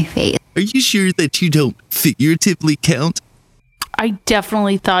wash my face. Are you sure that you don't figuratively count? I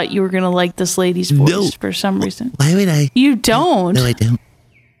definitely thought you were going to like this lady's voice for some reason. Why would I? You don't? No, I don't.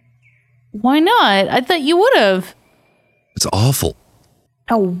 Why not? I thought you would have. It's awful.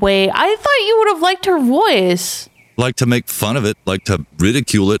 No way. I thought you would have liked her voice. Like to make fun of it, like to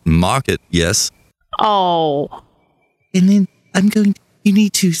ridicule it, mock it, yes. Oh. And then you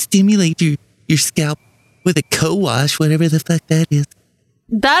need to stimulate your scalp with a co-wash, whatever the fuck that is.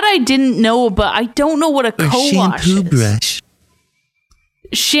 That I didn't know, but I don't know what a co-wash shampoo is. brush.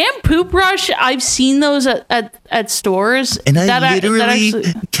 Shampoo brush, I've seen those at stores. And I literally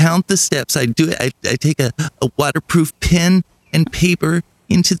count the steps. I do it. I take a waterproof pen and paper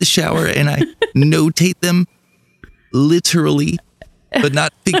into the shower and I notate them literally, but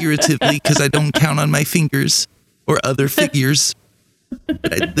not figuratively because I don't count on my fingers or other figures.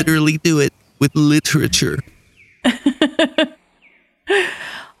 But I literally do it with literature.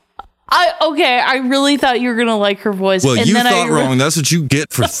 I really thought you were going to like her voice. Well, you thought wrong. That's what you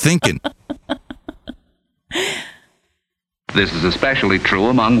get for thinking. This is especially true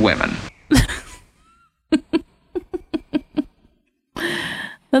among women.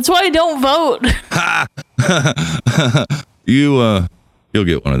 That's why I don't vote. You'll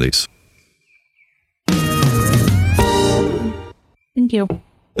get one of these. Thank you.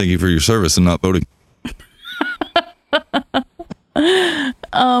 Thank you for your service and not voting.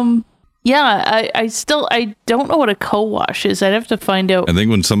 Yeah, I don't know what a co-wash is. I'd have to find out. I think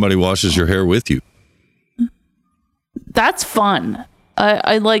when somebody washes your hair with you. That's fun.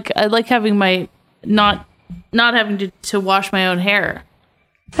 I like having my not having to wash my own hair.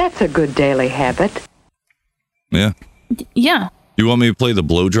 That's a good daily habit. Yeah. Yeah. Do you want me to play the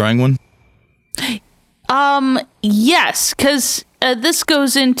blow drying one? Yes, because this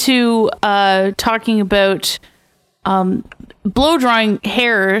goes into talking about blow drying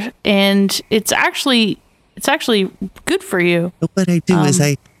hair, and it's actually good for you. What I do is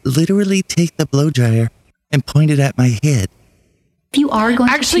I literally take the blow dryer and point it at my head. If you are going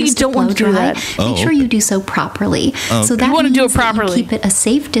Actually, to you don't want to do that. Make sure you do so properly. So that you want to do it means that properly. you keep it a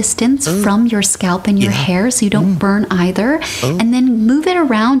safe distance from your scalp and your hair so you don't burn either. And then move it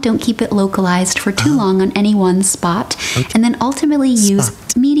around. Don't keep it localized for too long on any one spot. And then ultimately use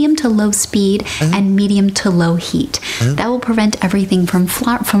medium to low speed and medium to low heat. That will prevent everything from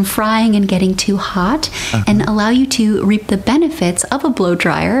frying and getting too hot and allow you to reap the benefits of a blow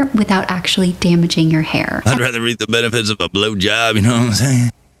dryer without actually damaging your hair. I'd rather reap the benefits of a blow job, you know what I'm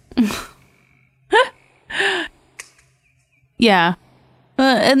saying? Yeah.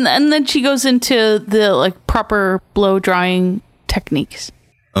 And then she goes into the proper blow drying techniques.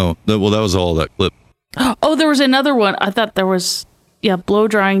 Oh, well, that was all that clip. Oh, there was another one. I thought there was, blow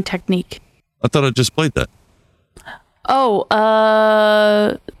drying technique. I thought I just played that. Oh,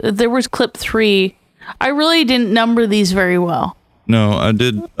 there was clip 3. I really didn't number these very well. No, I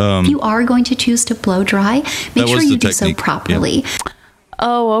did. If you are going to choose to blow dry, make sure you do so properly. Yeah.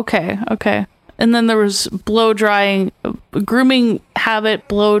 Oh, okay. And then there was blow drying, grooming habit,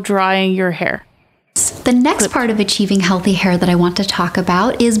 blow drying your hair. The next part of achieving healthy hair that I want to talk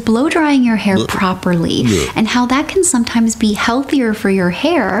about is blow drying your hair properly and how that can sometimes be healthier for your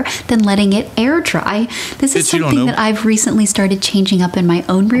hair than letting it air dry. This is something that I've recently started changing up in my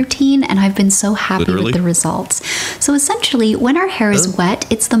own routine, and I've been so happy with the results. So essentially, when our hair is wet,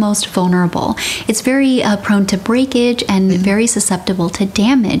 it's the most vulnerable. It's very prone to breakage and very susceptible to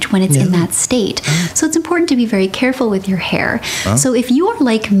damage when it's in that state. So it's important to be very careful with your hair. So if you are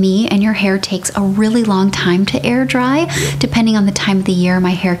like me and your hair takes a really long time to air dry, depending on the time of the year,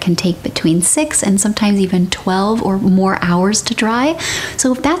 my hair can take between 6 and sometimes even 12 or more hours to dry.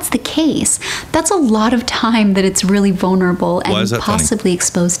 So if that's the case, that's a lot of time that it's really vulnerable and possibly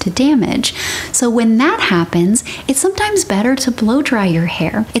exposed to damage. So when that happens, it's sometimes better to blow dry your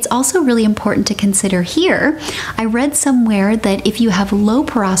hair. It's also really important to consider here. I read somewhere that if you have low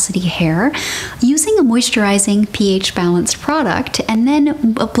porosity hair, using a moisturizing pH balanced product and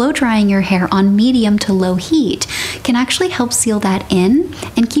then blow drying your hair on medium to low heat can actually help seal that in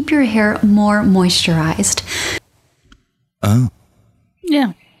and keep your hair more moisturized. Oh.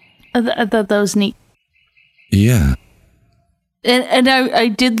 Yeah. I thought that was neat. Yeah. And I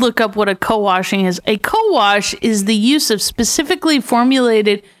did look up what a co-washing is. A co-wash is the use of specifically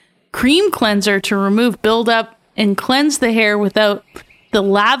formulated cream cleanser to remove buildup and cleanse the hair without the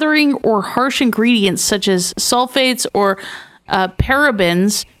lathering or harsh ingredients such as sulfates or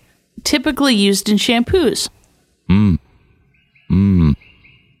parabens typically used in shampoos.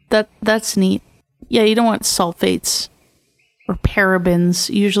 That's neat. Yeah, you don't want sulfates or parabens.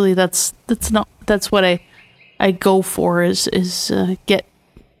 Usually that's what I go for is get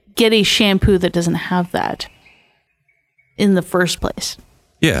a shampoo that doesn't have that in the first place.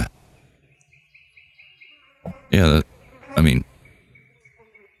 Yeah. Yeah,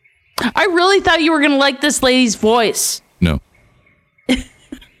 I really thought you were going to like this lady's voice. No.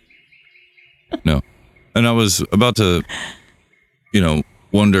 No. And I was about to,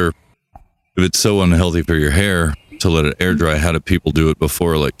 wonder if it's so unhealthy for your hair to let it air dry. How did people do it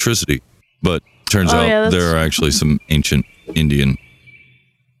before electricity? But turns out there are actually some ancient Indian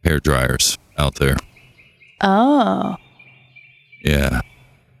hair dryers out there. Oh. Yeah.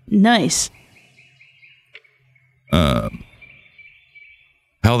 Nice.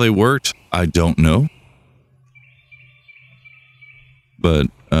 How they worked, I don't know. But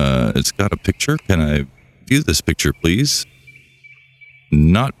it's got a picture. Can I view this picture, please?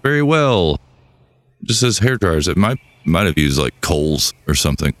 Not very well. It just says hair dryers. It might have used coals or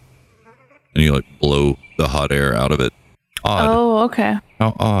something. And you blow the hot air out of it. Odd. Oh, okay.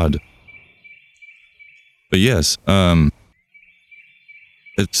 How odd. But yes,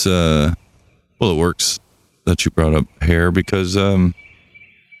 it's it works that you brought up hair because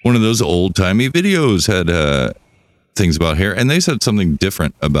one of those old-timey videos had things about hair, and they said something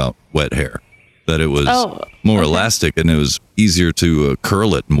different about wet hair, that it was more elastic and it was easier to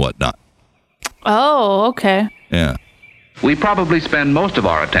curl it and whatnot. Oh, okay. Yeah. We probably spend most of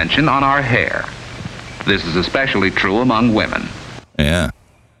our attention on our hair. This is especially true among women. Yeah.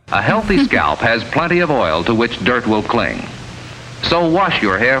 A healthy scalp has plenty of oil to which dirt will cling. So wash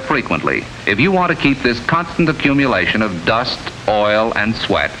your hair frequently if you want to keep this constant accumulation of dust, oil, and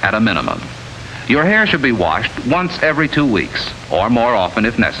sweat at a minimum. Your hair should be washed once every 2 weeks, or more often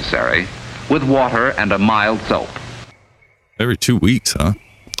if necessary, with water and a mild soap. Every 2 weeks, huh?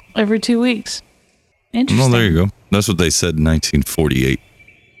 Every 2 weeks. Interesting. Well, there you go. That's what they said in 1948.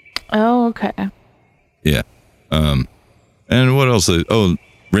 Oh, okay. Yeah. And what else?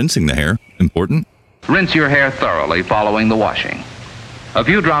 Rinsing the hair. Important. Rinse your hair thoroughly following the washing. A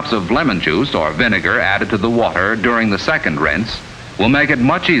few drops of lemon juice or vinegar added to the water during the second rinse will make it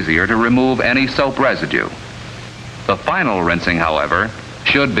much easier to remove any soap residue. The final rinsing, however,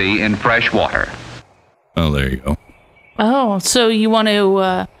 should be in fresh water. Oh, there you go. Oh, so you want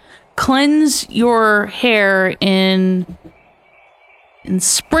to cleanse your hair in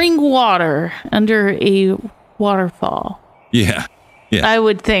spring water under a waterfall. Yeah. Yeah. I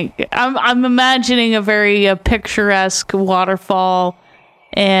would think. I'm imagining a very picturesque waterfall,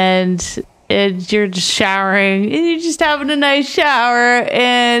 and you're just showering, and you're just having a nice shower,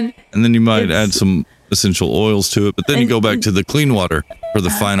 and then you might add some essential oils to it, but then you go back to the clean water for the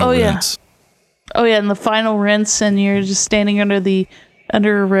final rinse. Oh yeah, and the final rinse, and you're just standing under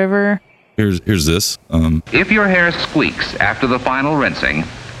a river. Here's this. If your hair squeaks after the final rinsing,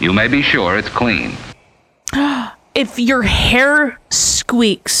 you may be sure it's clean. If your hair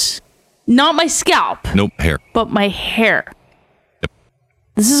squeaks, not my scalp. Nope, hair. But my hair. Yep.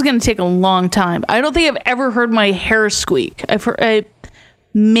 This is going to take a long time. I don't think I've ever heard my hair squeak. I've heard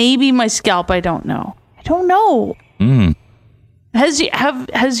maybe my scalp. I don't know.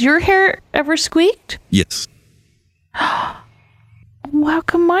 Has your hair ever squeaked? Yes. Well, how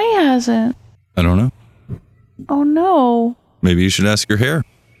come mine hasn't? I don't know. Oh no. Maybe you should ask your hair.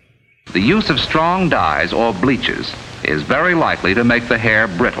 The use of strong dyes or bleaches is very likely to make the hair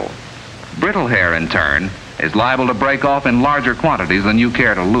brittle. Brittle hair, in turn, is liable to break off in larger quantities than you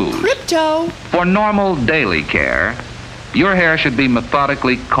care to lose. Crypto. For normal daily care, your hair should be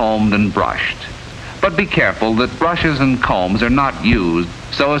methodically combed and brushed. But be careful that brushes and combs are not used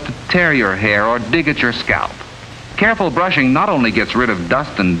so as to tear your hair or dig at your scalp. Careful brushing not only gets rid of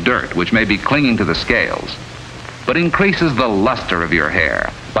dust and dirt which may be clinging to the scales, but increases the luster of your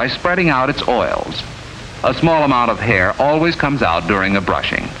hair by spreading out its oils. A small amount of hair always comes out during a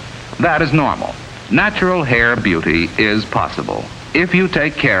brushing. That is normal. Natural hair beauty is possible if you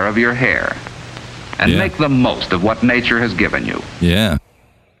take care of your hair and make the most of what nature has given you. Yeah.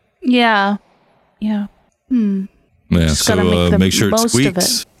 Yeah. Yeah. Yeah, Just so gotta make sure it most of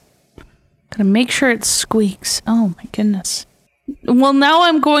squeaks. Gotta make sure it squeaks. Oh my goodness. Well, now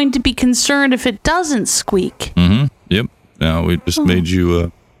I'm going to be concerned if it doesn't squeak. Mm-hmm. Yep. Now we just made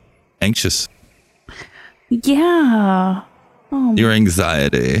you anxious. Yeah. Oh. Your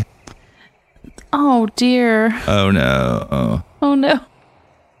anxiety. Oh dear. Oh no. Oh no.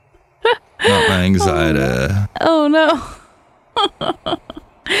 Not my anxiety. Oh no.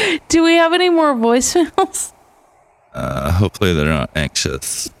 Do we have any more voicemails? Hopefully they're not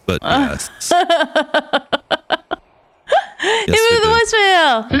anxious, but yes. Give me the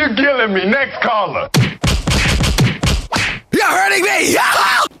voicemail. You're killing me. Next caller. You're hurting me!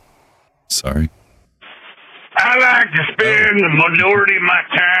 Sorry. I like to spend the majority of my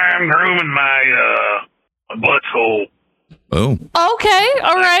time grooming my butthole. Oh. Okay,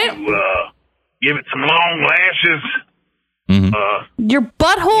 all right. Give it some long lashes. Your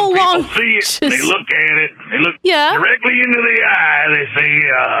butthole long. See it, they look at it. They look Yeah. directly into the eye. They say,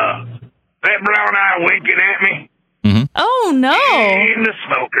 that brown eye winking at me. Oh no. In the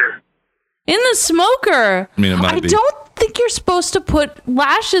smoker. In the smoker. I mean, it might be. don't think you're supposed to put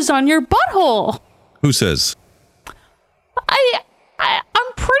lashes on your butthole. Who says?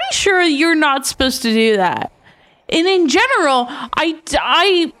 I'm pretty sure you're not supposed to do that. And in general,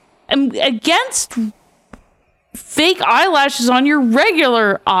 I am against fake eyelashes on your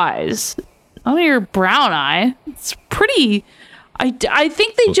regular eyes, on your brown eye. It's pretty. I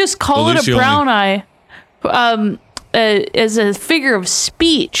think they just call at it least a you brown eye as a figure of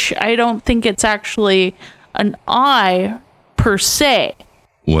speech. I don't think it's actually an eye per se.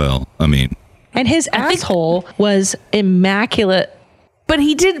 Well, I mean. And his asshole was immaculate. But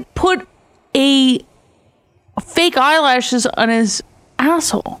he did put a fake eyelashes on his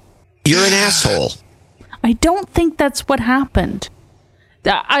asshole. You're an asshole. I don't think that's what happened.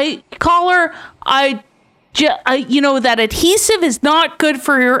 That that adhesive is not good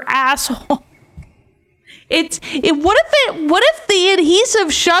for your asshole. What if the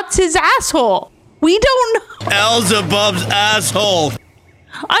adhesive shuts his asshole? We don't know. Elzebub's asshole.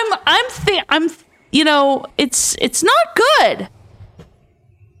 It's not good.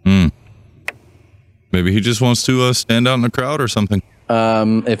 Maybe he just wants to stand out in the crowd or something.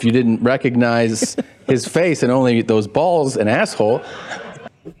 If you didn't recognize his face and only those balls and asshole.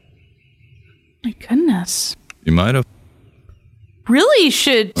 My goodness. You might have. Really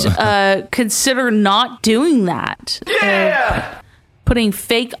should consider not doing that. Yeah! Putting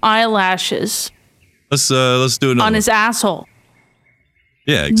fake eyelashes Let's do another on his asshole.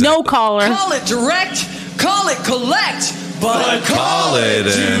 Yeah, exactly. No collar. Call it direct, call it collect, but Call it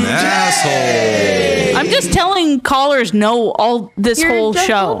an asshole. I'm just telling callers no all this You're whole Jeff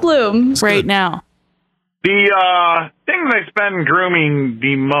show Goldblum. right now. The thing that I spend grooming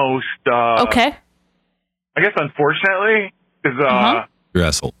the most, Okay. I guess unfortunately, is Your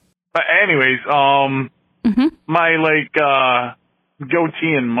asshole. But anyways, my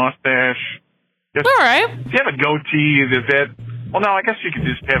goatee and mustache. All right. If you have a goatee, is that? Well, no, I guess you could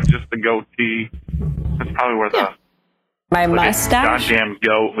just have just the goatee. That's probably where the my mustache. Goddamn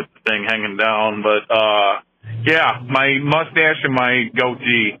goat with the thing hanging down, but yeah, my mustache and my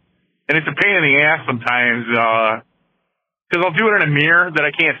goatee, and it's a pain in the ass sometimes because I'll do it in a mirror that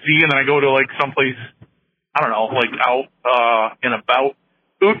I can't see, and then I go to like someplace. I don't know, like out and about,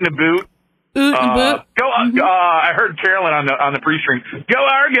 oot and a boot. Oot and boot. I heard Carolyn on the pre-stream. Go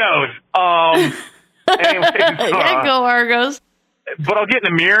Argos. Anyways, Yeah, go Argos. But I'll get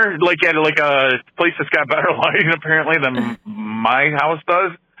in the mirror, like at a place that's got better lighting apparently than my house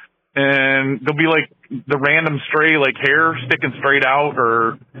does, and there'll be like the random stray like hair sticking straight out,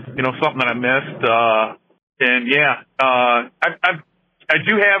 or something that I missed. And yeah, I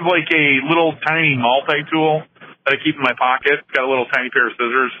do have like a little tiny multi-tool that I keep in my pocket. It's got a little tiny pair of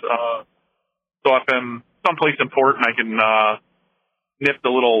scissors. So if I'm someplace important, I can nip the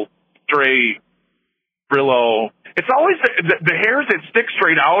little stray Brillo. It's always the hairs that stick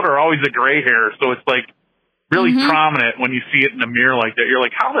straight out are always the gray hair, so it's like really prominent when you see it in the mirror like that. You're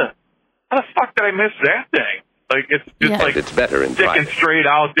like, how the fuck did I miss that thing? Like it's just like it's better in sticking private. straight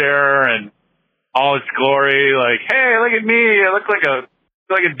out there and all its glory. Like, hey, look at me! I look like a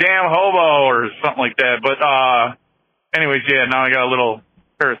damn hobo or something like that. But anyways, yeah. Now I got a little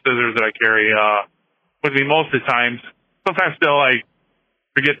pair of scissors that I carry with me most of the times. Sometimes still I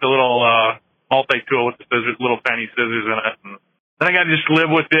forget the little multi-tool with the scissors, little tiny scissors in it. And then I got to just live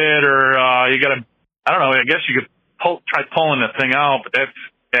with it, or you got to, I don't know, I guess you could try pulling the thing out, but that's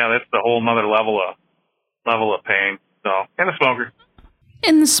the whole nother level of pain. So, and the smoker.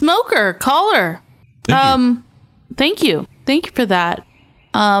 And the smoker, caller. Thank you for that.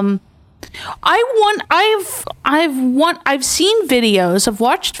 I've seen videos, I've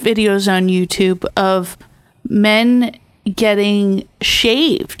watched videos on YouTube of men getting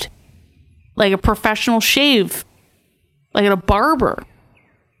shaved, like a professional shave, like at a barber.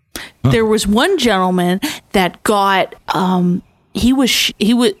 There was one gentleman that got,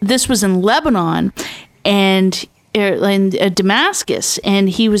 this was in Lebanon and in Damascus, and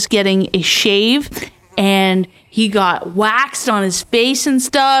he was getting a shave and he got waxed on his face and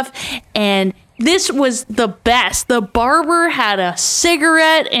stuff, and this was the best. The barber had a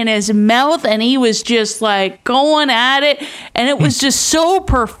cigarette in his mouth and he was just like going at it, and it was just so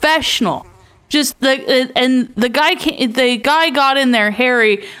professional. Just the guy got in there,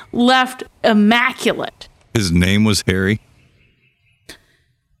 Harry, left immaculate. His name was Harry?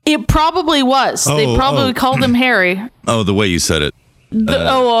 It probably was. They probably called him Harry. Oh, the way you said it.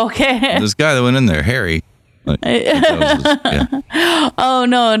 Okay. This guy that went in there, Harry. Like, Oh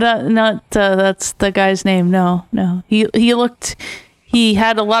no, not that's the guy's name. No. He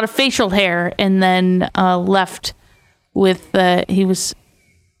had a lot of facial hair, and then left with he was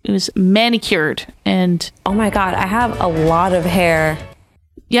manicured, and oh my god, I have a lot of hair.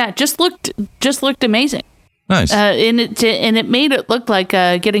 Yeah, just looked amazing. Nice. And it made it look like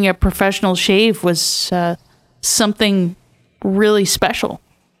getting a professional shave was something really special.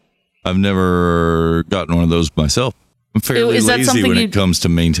 I've never gotten one of those myself. I'm fairly lazy when it comes to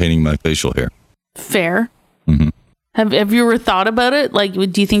maintaining my facial hair. Fair. Mm-hmm. Have you ever thought about it? Like,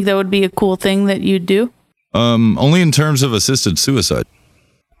 do you think that would be a cool thing that you'd do? Only in terms of assisted suicide.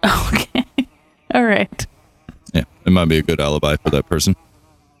 Okay. All right. Yeah, it might be a good alibi for that person.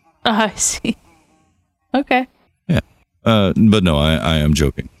 I see. Okay. Yeah. But no, I am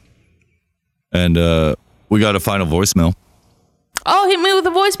joking. And we got a final voicemail. Oh, hit me with a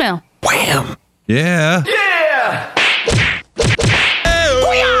voicemail. Wham! Yeah. Yeah!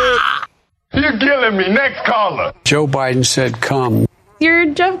 You're killing me. Next caller. Joe Biden said come.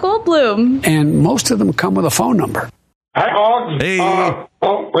 You're Jeff Goldblum. And most of them come with a phone number. Hi, Hogs. Hey.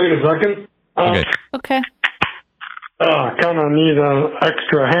 Wait a second. Okay. Kind of need an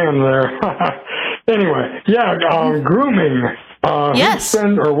extra hand there. Anyway, grooming. Yes.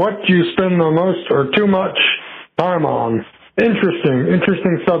 What you spend the most or too much time on.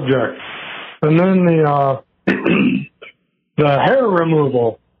 Interesting subject. And then the hair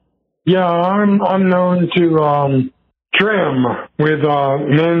removal. Yeah, I'm known to trim with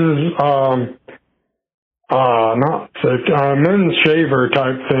men's men's shaver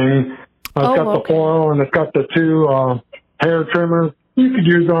type thing. It's got the foil and it's got the two hair trimmers. You could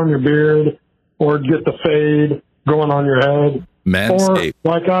use on your beard or get the fade going on your head. Manscaped.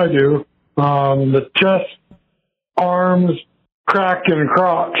 Or like I do, the chest, arms, crack and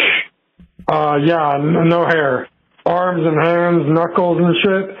crotch. No hair. Arms and hands, knuckles and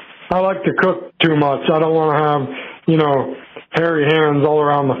shit. I like to cook too much. I don't want to have, hairy hands all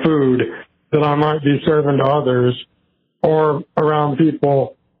around the food that I might be serving to others or around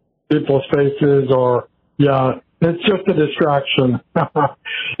people's faces or, it's just a distraction.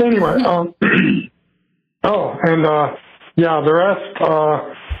 Anyway, the rest,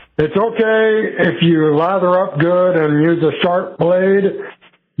 it's okay if you lather up good and use a sharp blade,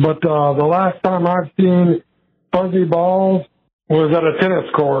 but the last time I've seen fuzzy balls was at a tennis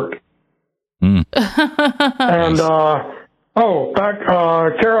court. Mm. And,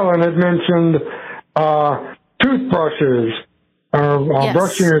 Carolyn had mentioned toothbrushes or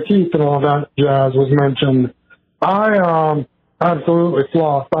brushing your teeth and all that jazz was mentioned. I absolutely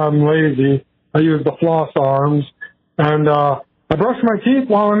floss. I'm lazy. I use the floss arms. And I brush my teeth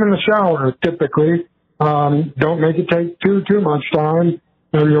while I'm in the shower, typically. Don't make it take too much time.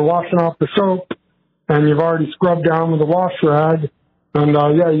 And you're washing off the soap, and you've already scrubbed down with a wash rag. And,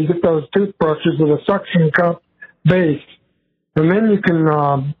 you get those toothbrushes with a suction cup base. And then you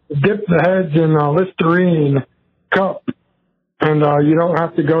can dip the heads in a Listerine cup, and you don't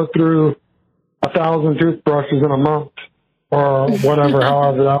have to go through 1,000 toothbrushes in a month or whatever,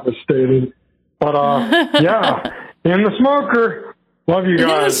 however that was stated. But yeah, in the smoker. Love you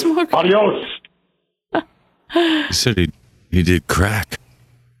guys. Adios. He said he did crack.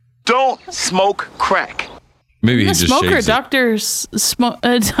 Don't smoke crack. Maybe he The just smoker, shaves it.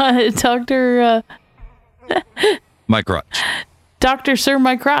 Dr. My crotch. Dr. Sir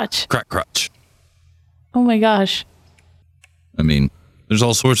My Crotch. Crack crotch. Oh my gosh. I mean, there's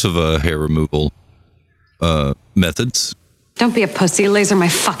all sorts of hair removal methods. Don't be a pussy. Laser my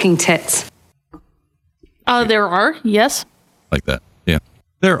fucking tits. There are, yes. Like that. Yeah.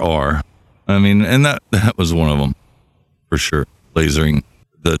 There are. I mean, and that was one of them. For sure. Lasering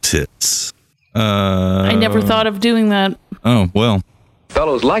the tits. I never thought of doing that. Oh, well.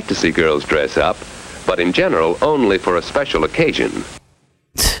 Fellows like to see girls dress up, but in general, only for a special occasion.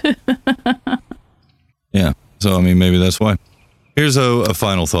 Yeah. So, I mean, maybe that's why. Here's a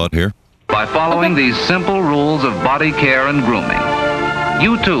final thought here. By following these simple rules of body care and grooming,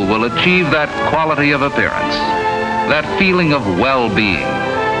 you too will achieve that quality of appearance, that feeling of well-being,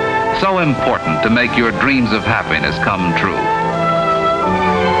 so important to make your dreams of happiness come true.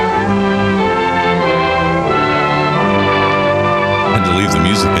 Had to leave the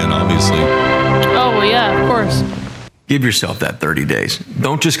music in, obviously. Oh, yeah, of course. Give yourself that 30 days.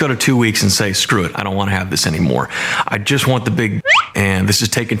 Don't just go to 2 weeks and say, screw it, I don't want to have this anymore. I just want the big, and this is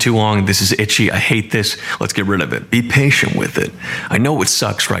taking too long, this is itchy, I hate this, let's get rid of it. Be patient with it. I know it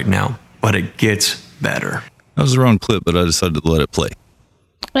sucks right now, but it gets better. That was the wrong clip, but I decided to let it play.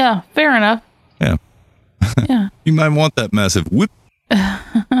 Yeah, fair enough. Yeah. Yeah. You might want that massive whip.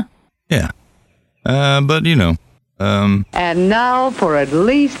 Yeah. But, you know. And now for at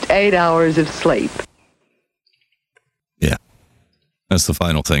least 8 hours of sleep. Yeah. That's the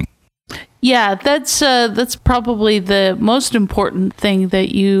final thing. Yeah, that's probably the most important thing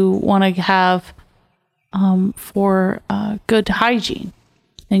that you want to have for good hygiene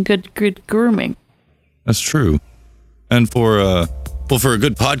and good grooming. That's true. And for a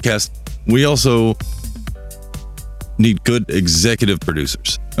good podcast, we also need good executive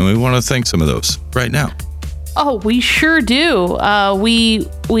producers. And we want to thank some of those right now. Oh, we sure do. We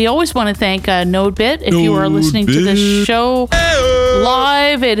always want to thank NodeBit. If you are listening to this show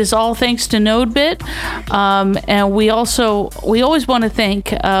live, it is all thanks to NodeBit. And we always want to thank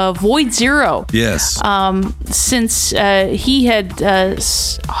Void Zero. Yes. Since he had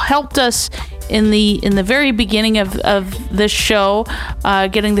helped us in the very beginning of this show,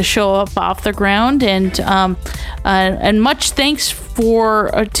 getting the show up off the ground, and much thanks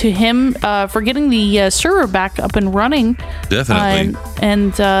to him for getting the server back up and running. Definitely.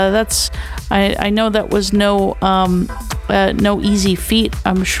 And that's I know that was no easy feat,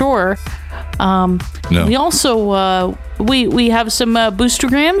 I'm sure. No. We also we have some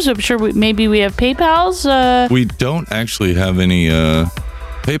boostergrams. I'm sure maybe we have PayPals. We don't actually have any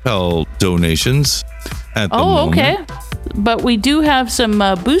PayPal donations at the moment. Oh, okay. But we do have some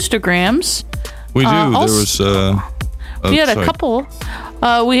boostergrams. We do. Also, we had a couple.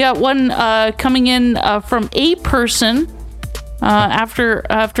 We got one coming in from a person after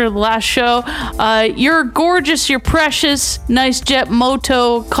the last show. You're gorgeous. You're precious. Nice Jet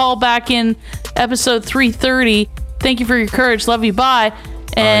Moto. Call back in episode 330. Thank you for your courage. Love you. Bye.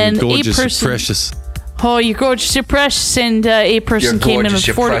 And you're gorgeous, a person. You're precious. Oh, you're gorgeous. You're precious. And a person came in with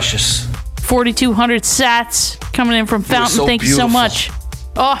 4,200 sats coming in from Fountain. So Thank beautiful. you so much.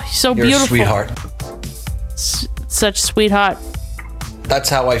 Oh, so You're beautiful. a sweetheart. Such a sweetheart. That's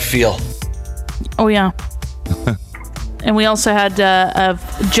how I feel. Oh, yeah. And we also had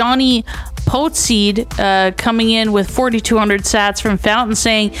Johnny Poteseed coming in with 4,200 sats from Fountain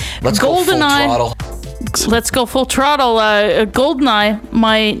saying, Let's go full throttle. Let's go full throttle. GoldenEye,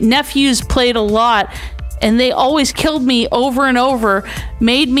 my nephews played a lot, and they always killed me over and over,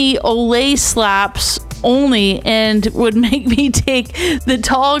 made me Olay slaps only, and would make me take the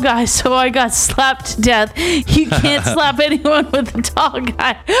tall guy, so I got slapped to death. You can't slap anyone with the tall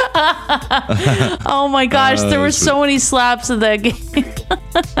guy. Oh my gosh, there were so many slaps in that game.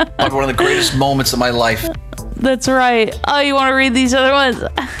 One of the greatest moments of my life. That's right. Oh, you want to read these other ones?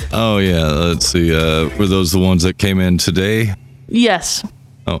 Oh, yeah. Let's see. Were those the ones that came in today? Yes.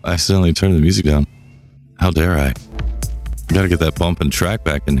 Oh, I accidentally turned the music down. How dare I? Gotta get that bump and track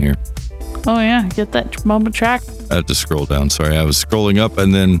back in here. Oh, yeah. Get that moment track. I had to scroll down. Sorry. I was scrolling up,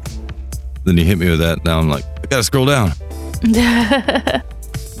 and then you hit me with that. Now I'm like, I gotta scroll down.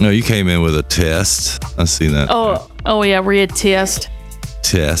 No, you came in with a test. I see that. Oh, yeah. Read test.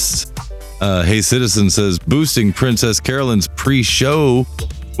 Hey Citizen says boosting Princess Carolyn's pre-show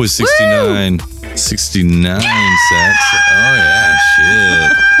was 69 sats. Oh yeah,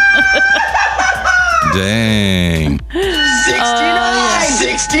 shit. Dang.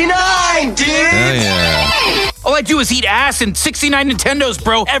 69, dude. Hell yeah. All I do is eat ass and 69 Nintendos,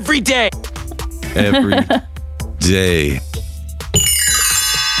 bro, every day. Every day.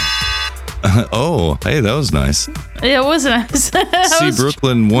 Oh, hey, that was nice. Yeah, it was nice. See,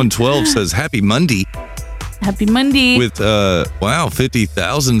 Brooklyn 112 says happy Monday. Happy Monday. With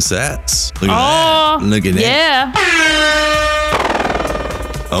 50,000 sats. Look at that. Look at that. Yeah.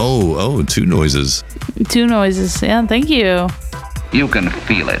 Oh, two noises. Two noises. Yeah, thank you. You can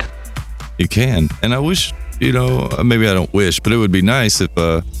feel it. You can. And I wish, maybe I don't wish, but it would be nice if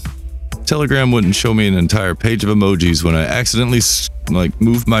Telegram wouldn't show me an entire page of emojis when I accidentally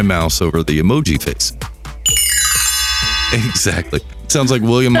moved my mouse over the emoji face. Exactly. It sounds like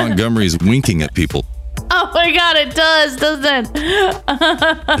William Montgomery's winking at people. Oh my God, it does, doesn't it?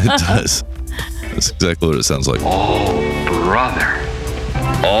 It does. That's exactly what it sounds like.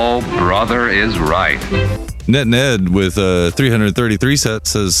 Oh, brother is right. Ned with 333 sats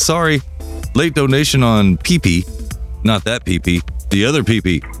says, sorry, late donation on PP. Not that PP. The other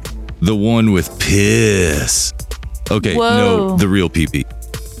PP. The one with piss. Okay, no, the real PP.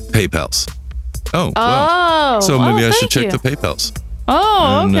 PayPal's. Oh, wow. So maybe I should check the PayPal's.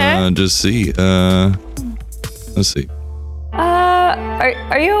 Oh, and, okay. Just see. Let's see.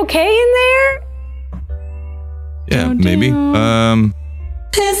 Are you okay in there? Yeah, maybe.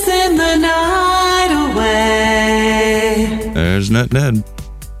 Pissing the night away. There's Ned.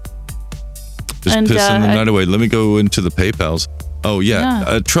 Just pissing the night away. Let me go into the PayPal's. Oh,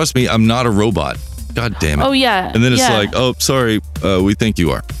 yeah. Trust me, I'm not a robot. God damn it. Oh, yeah. And then it's like, oh, sorry, we think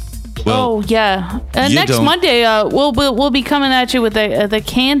you are. Well, yeah. Next Monday, we'll be coming at you with the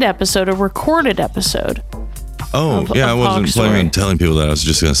canned episode, a recorded episode. Oh, yeah, I wasn't planning on telling people that. I was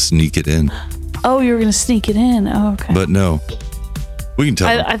just going to sneak it in. Oh, you were going to sneak it in. Oh, okay. But no. We can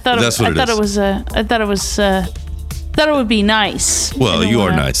tell them. I thought it would be nice. Well, you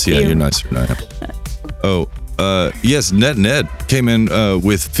are nice. Yeah, you're nicer than I am. Oh, yes, Ned came in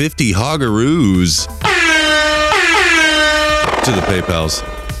with 50 hoggaroos to the PayPal's.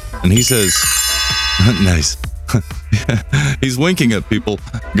 And he says, nice. He's winking at people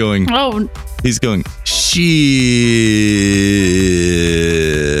going, he's going, shit.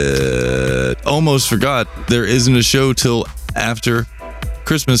 Almost forgot there isn't a show till after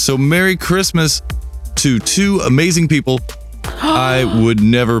Christmas. So Merry Christmas to two amazing people. I would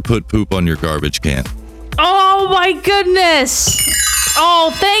never put poop on your garbage can. Oh my goodness. Oh,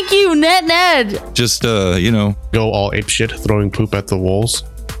 thank you, Ned. Just, Go all apeshit, throwing poop at the walls.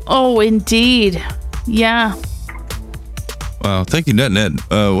 Oh, indeed. Yeah. Wow. Thank you, Ned.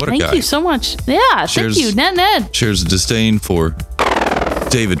 What a guy. Thank you so much. Yeah, thank you, Ned. Shares a disdain for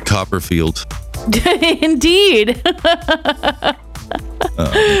David Copperfield. Indeed.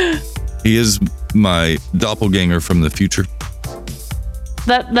 He is my doppelganger from the future.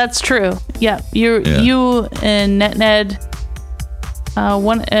 That's true. Yeah, you and Ned.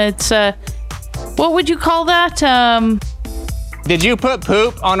 What would you call that? Did you put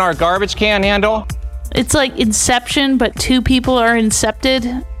poop on our garbage can handle? It's like Inception, but two people are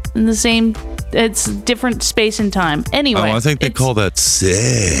incepted in the same. It's different space and time. Anyway, I think they call that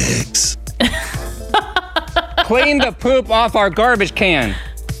sex. Clean the poop off our garbage can.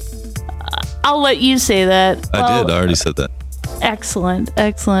 I'll let you say that. I did. I already said that. Excellent.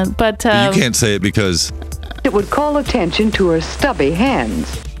 But you can't say it because it would call attention to her stubby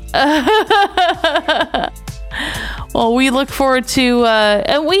hands. Well, we look forward to,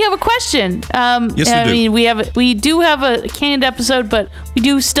 and we have a question. Yes, we do. We do have a canned episode, but we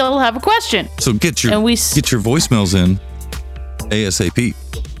do still have a question. So get your voicemails in ASAP.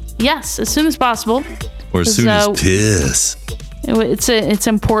 Yes, as soon as possible. Or as soon as piss. It's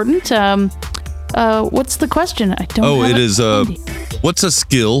important. What's the question? I don't. Oh, it is. What's a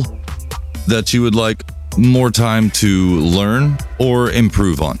skill that you would like more time to learn or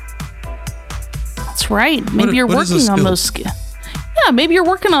improve on? That's right. Maybe you're working on those skills. Yeah, maybe you're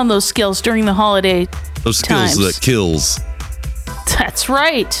working on those skills during the holiday. Those skills that kills. That's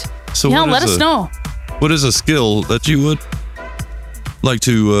right. So let us know. What is a skill that you would like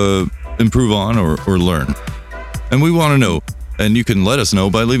to improve on or learn? And we want to know. And you can let us know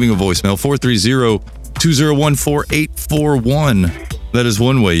by leaving a voicemail, 430-201-4841. That is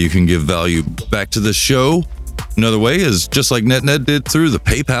one way you can give value back to the show. Another way is just like Ned did through the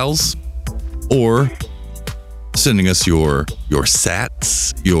PayPal's, or sending us your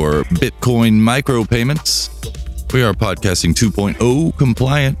sats, your Bitcoin micropayments. We are Podcasting 2.0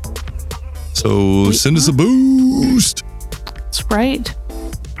 compliant. So send us a boost. That's right.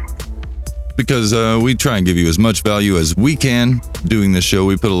 Because we try and give you as much value as we can doing this show.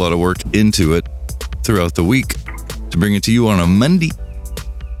 We put a lot of work into it throughout the week to bring it to you on a Monday.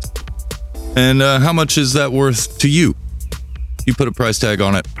 And how much is that worth to you? You put a price tag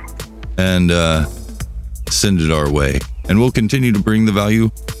on it and send it our way. And we'll continue to bring the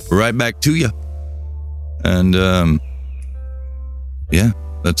value right back to you. And yeah,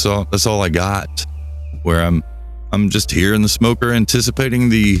 that's all I got. Where I'm just here in the smoker anticipating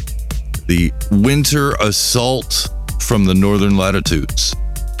the winter assault from the northern latitudes.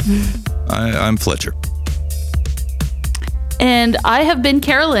 I'm Fletcher. And I have been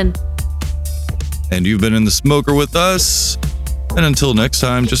Carolyn. And you've been in the smoker with us. And until next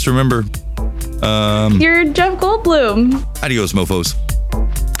time, just remember, You're Jeff Goldblum. Adios, mofos.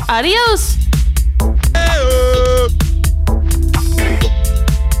 Adios.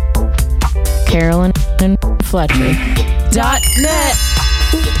 Carolyn and Fletcher.net.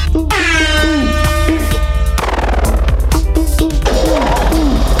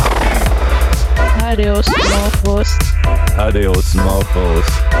 Adios, mofos. Adios, mofos.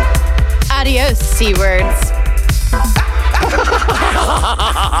 Adios, C-words.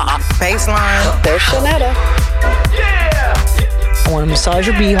 Baseline. There's Shanetta. Yeah! I want to massage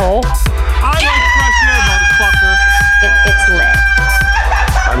your beehole. I like fresh air, motherfucker. It's lit.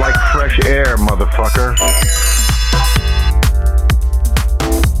 I like fresh air, motherfucker.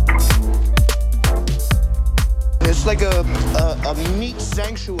 It's like a meat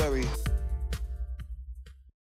sanctuary.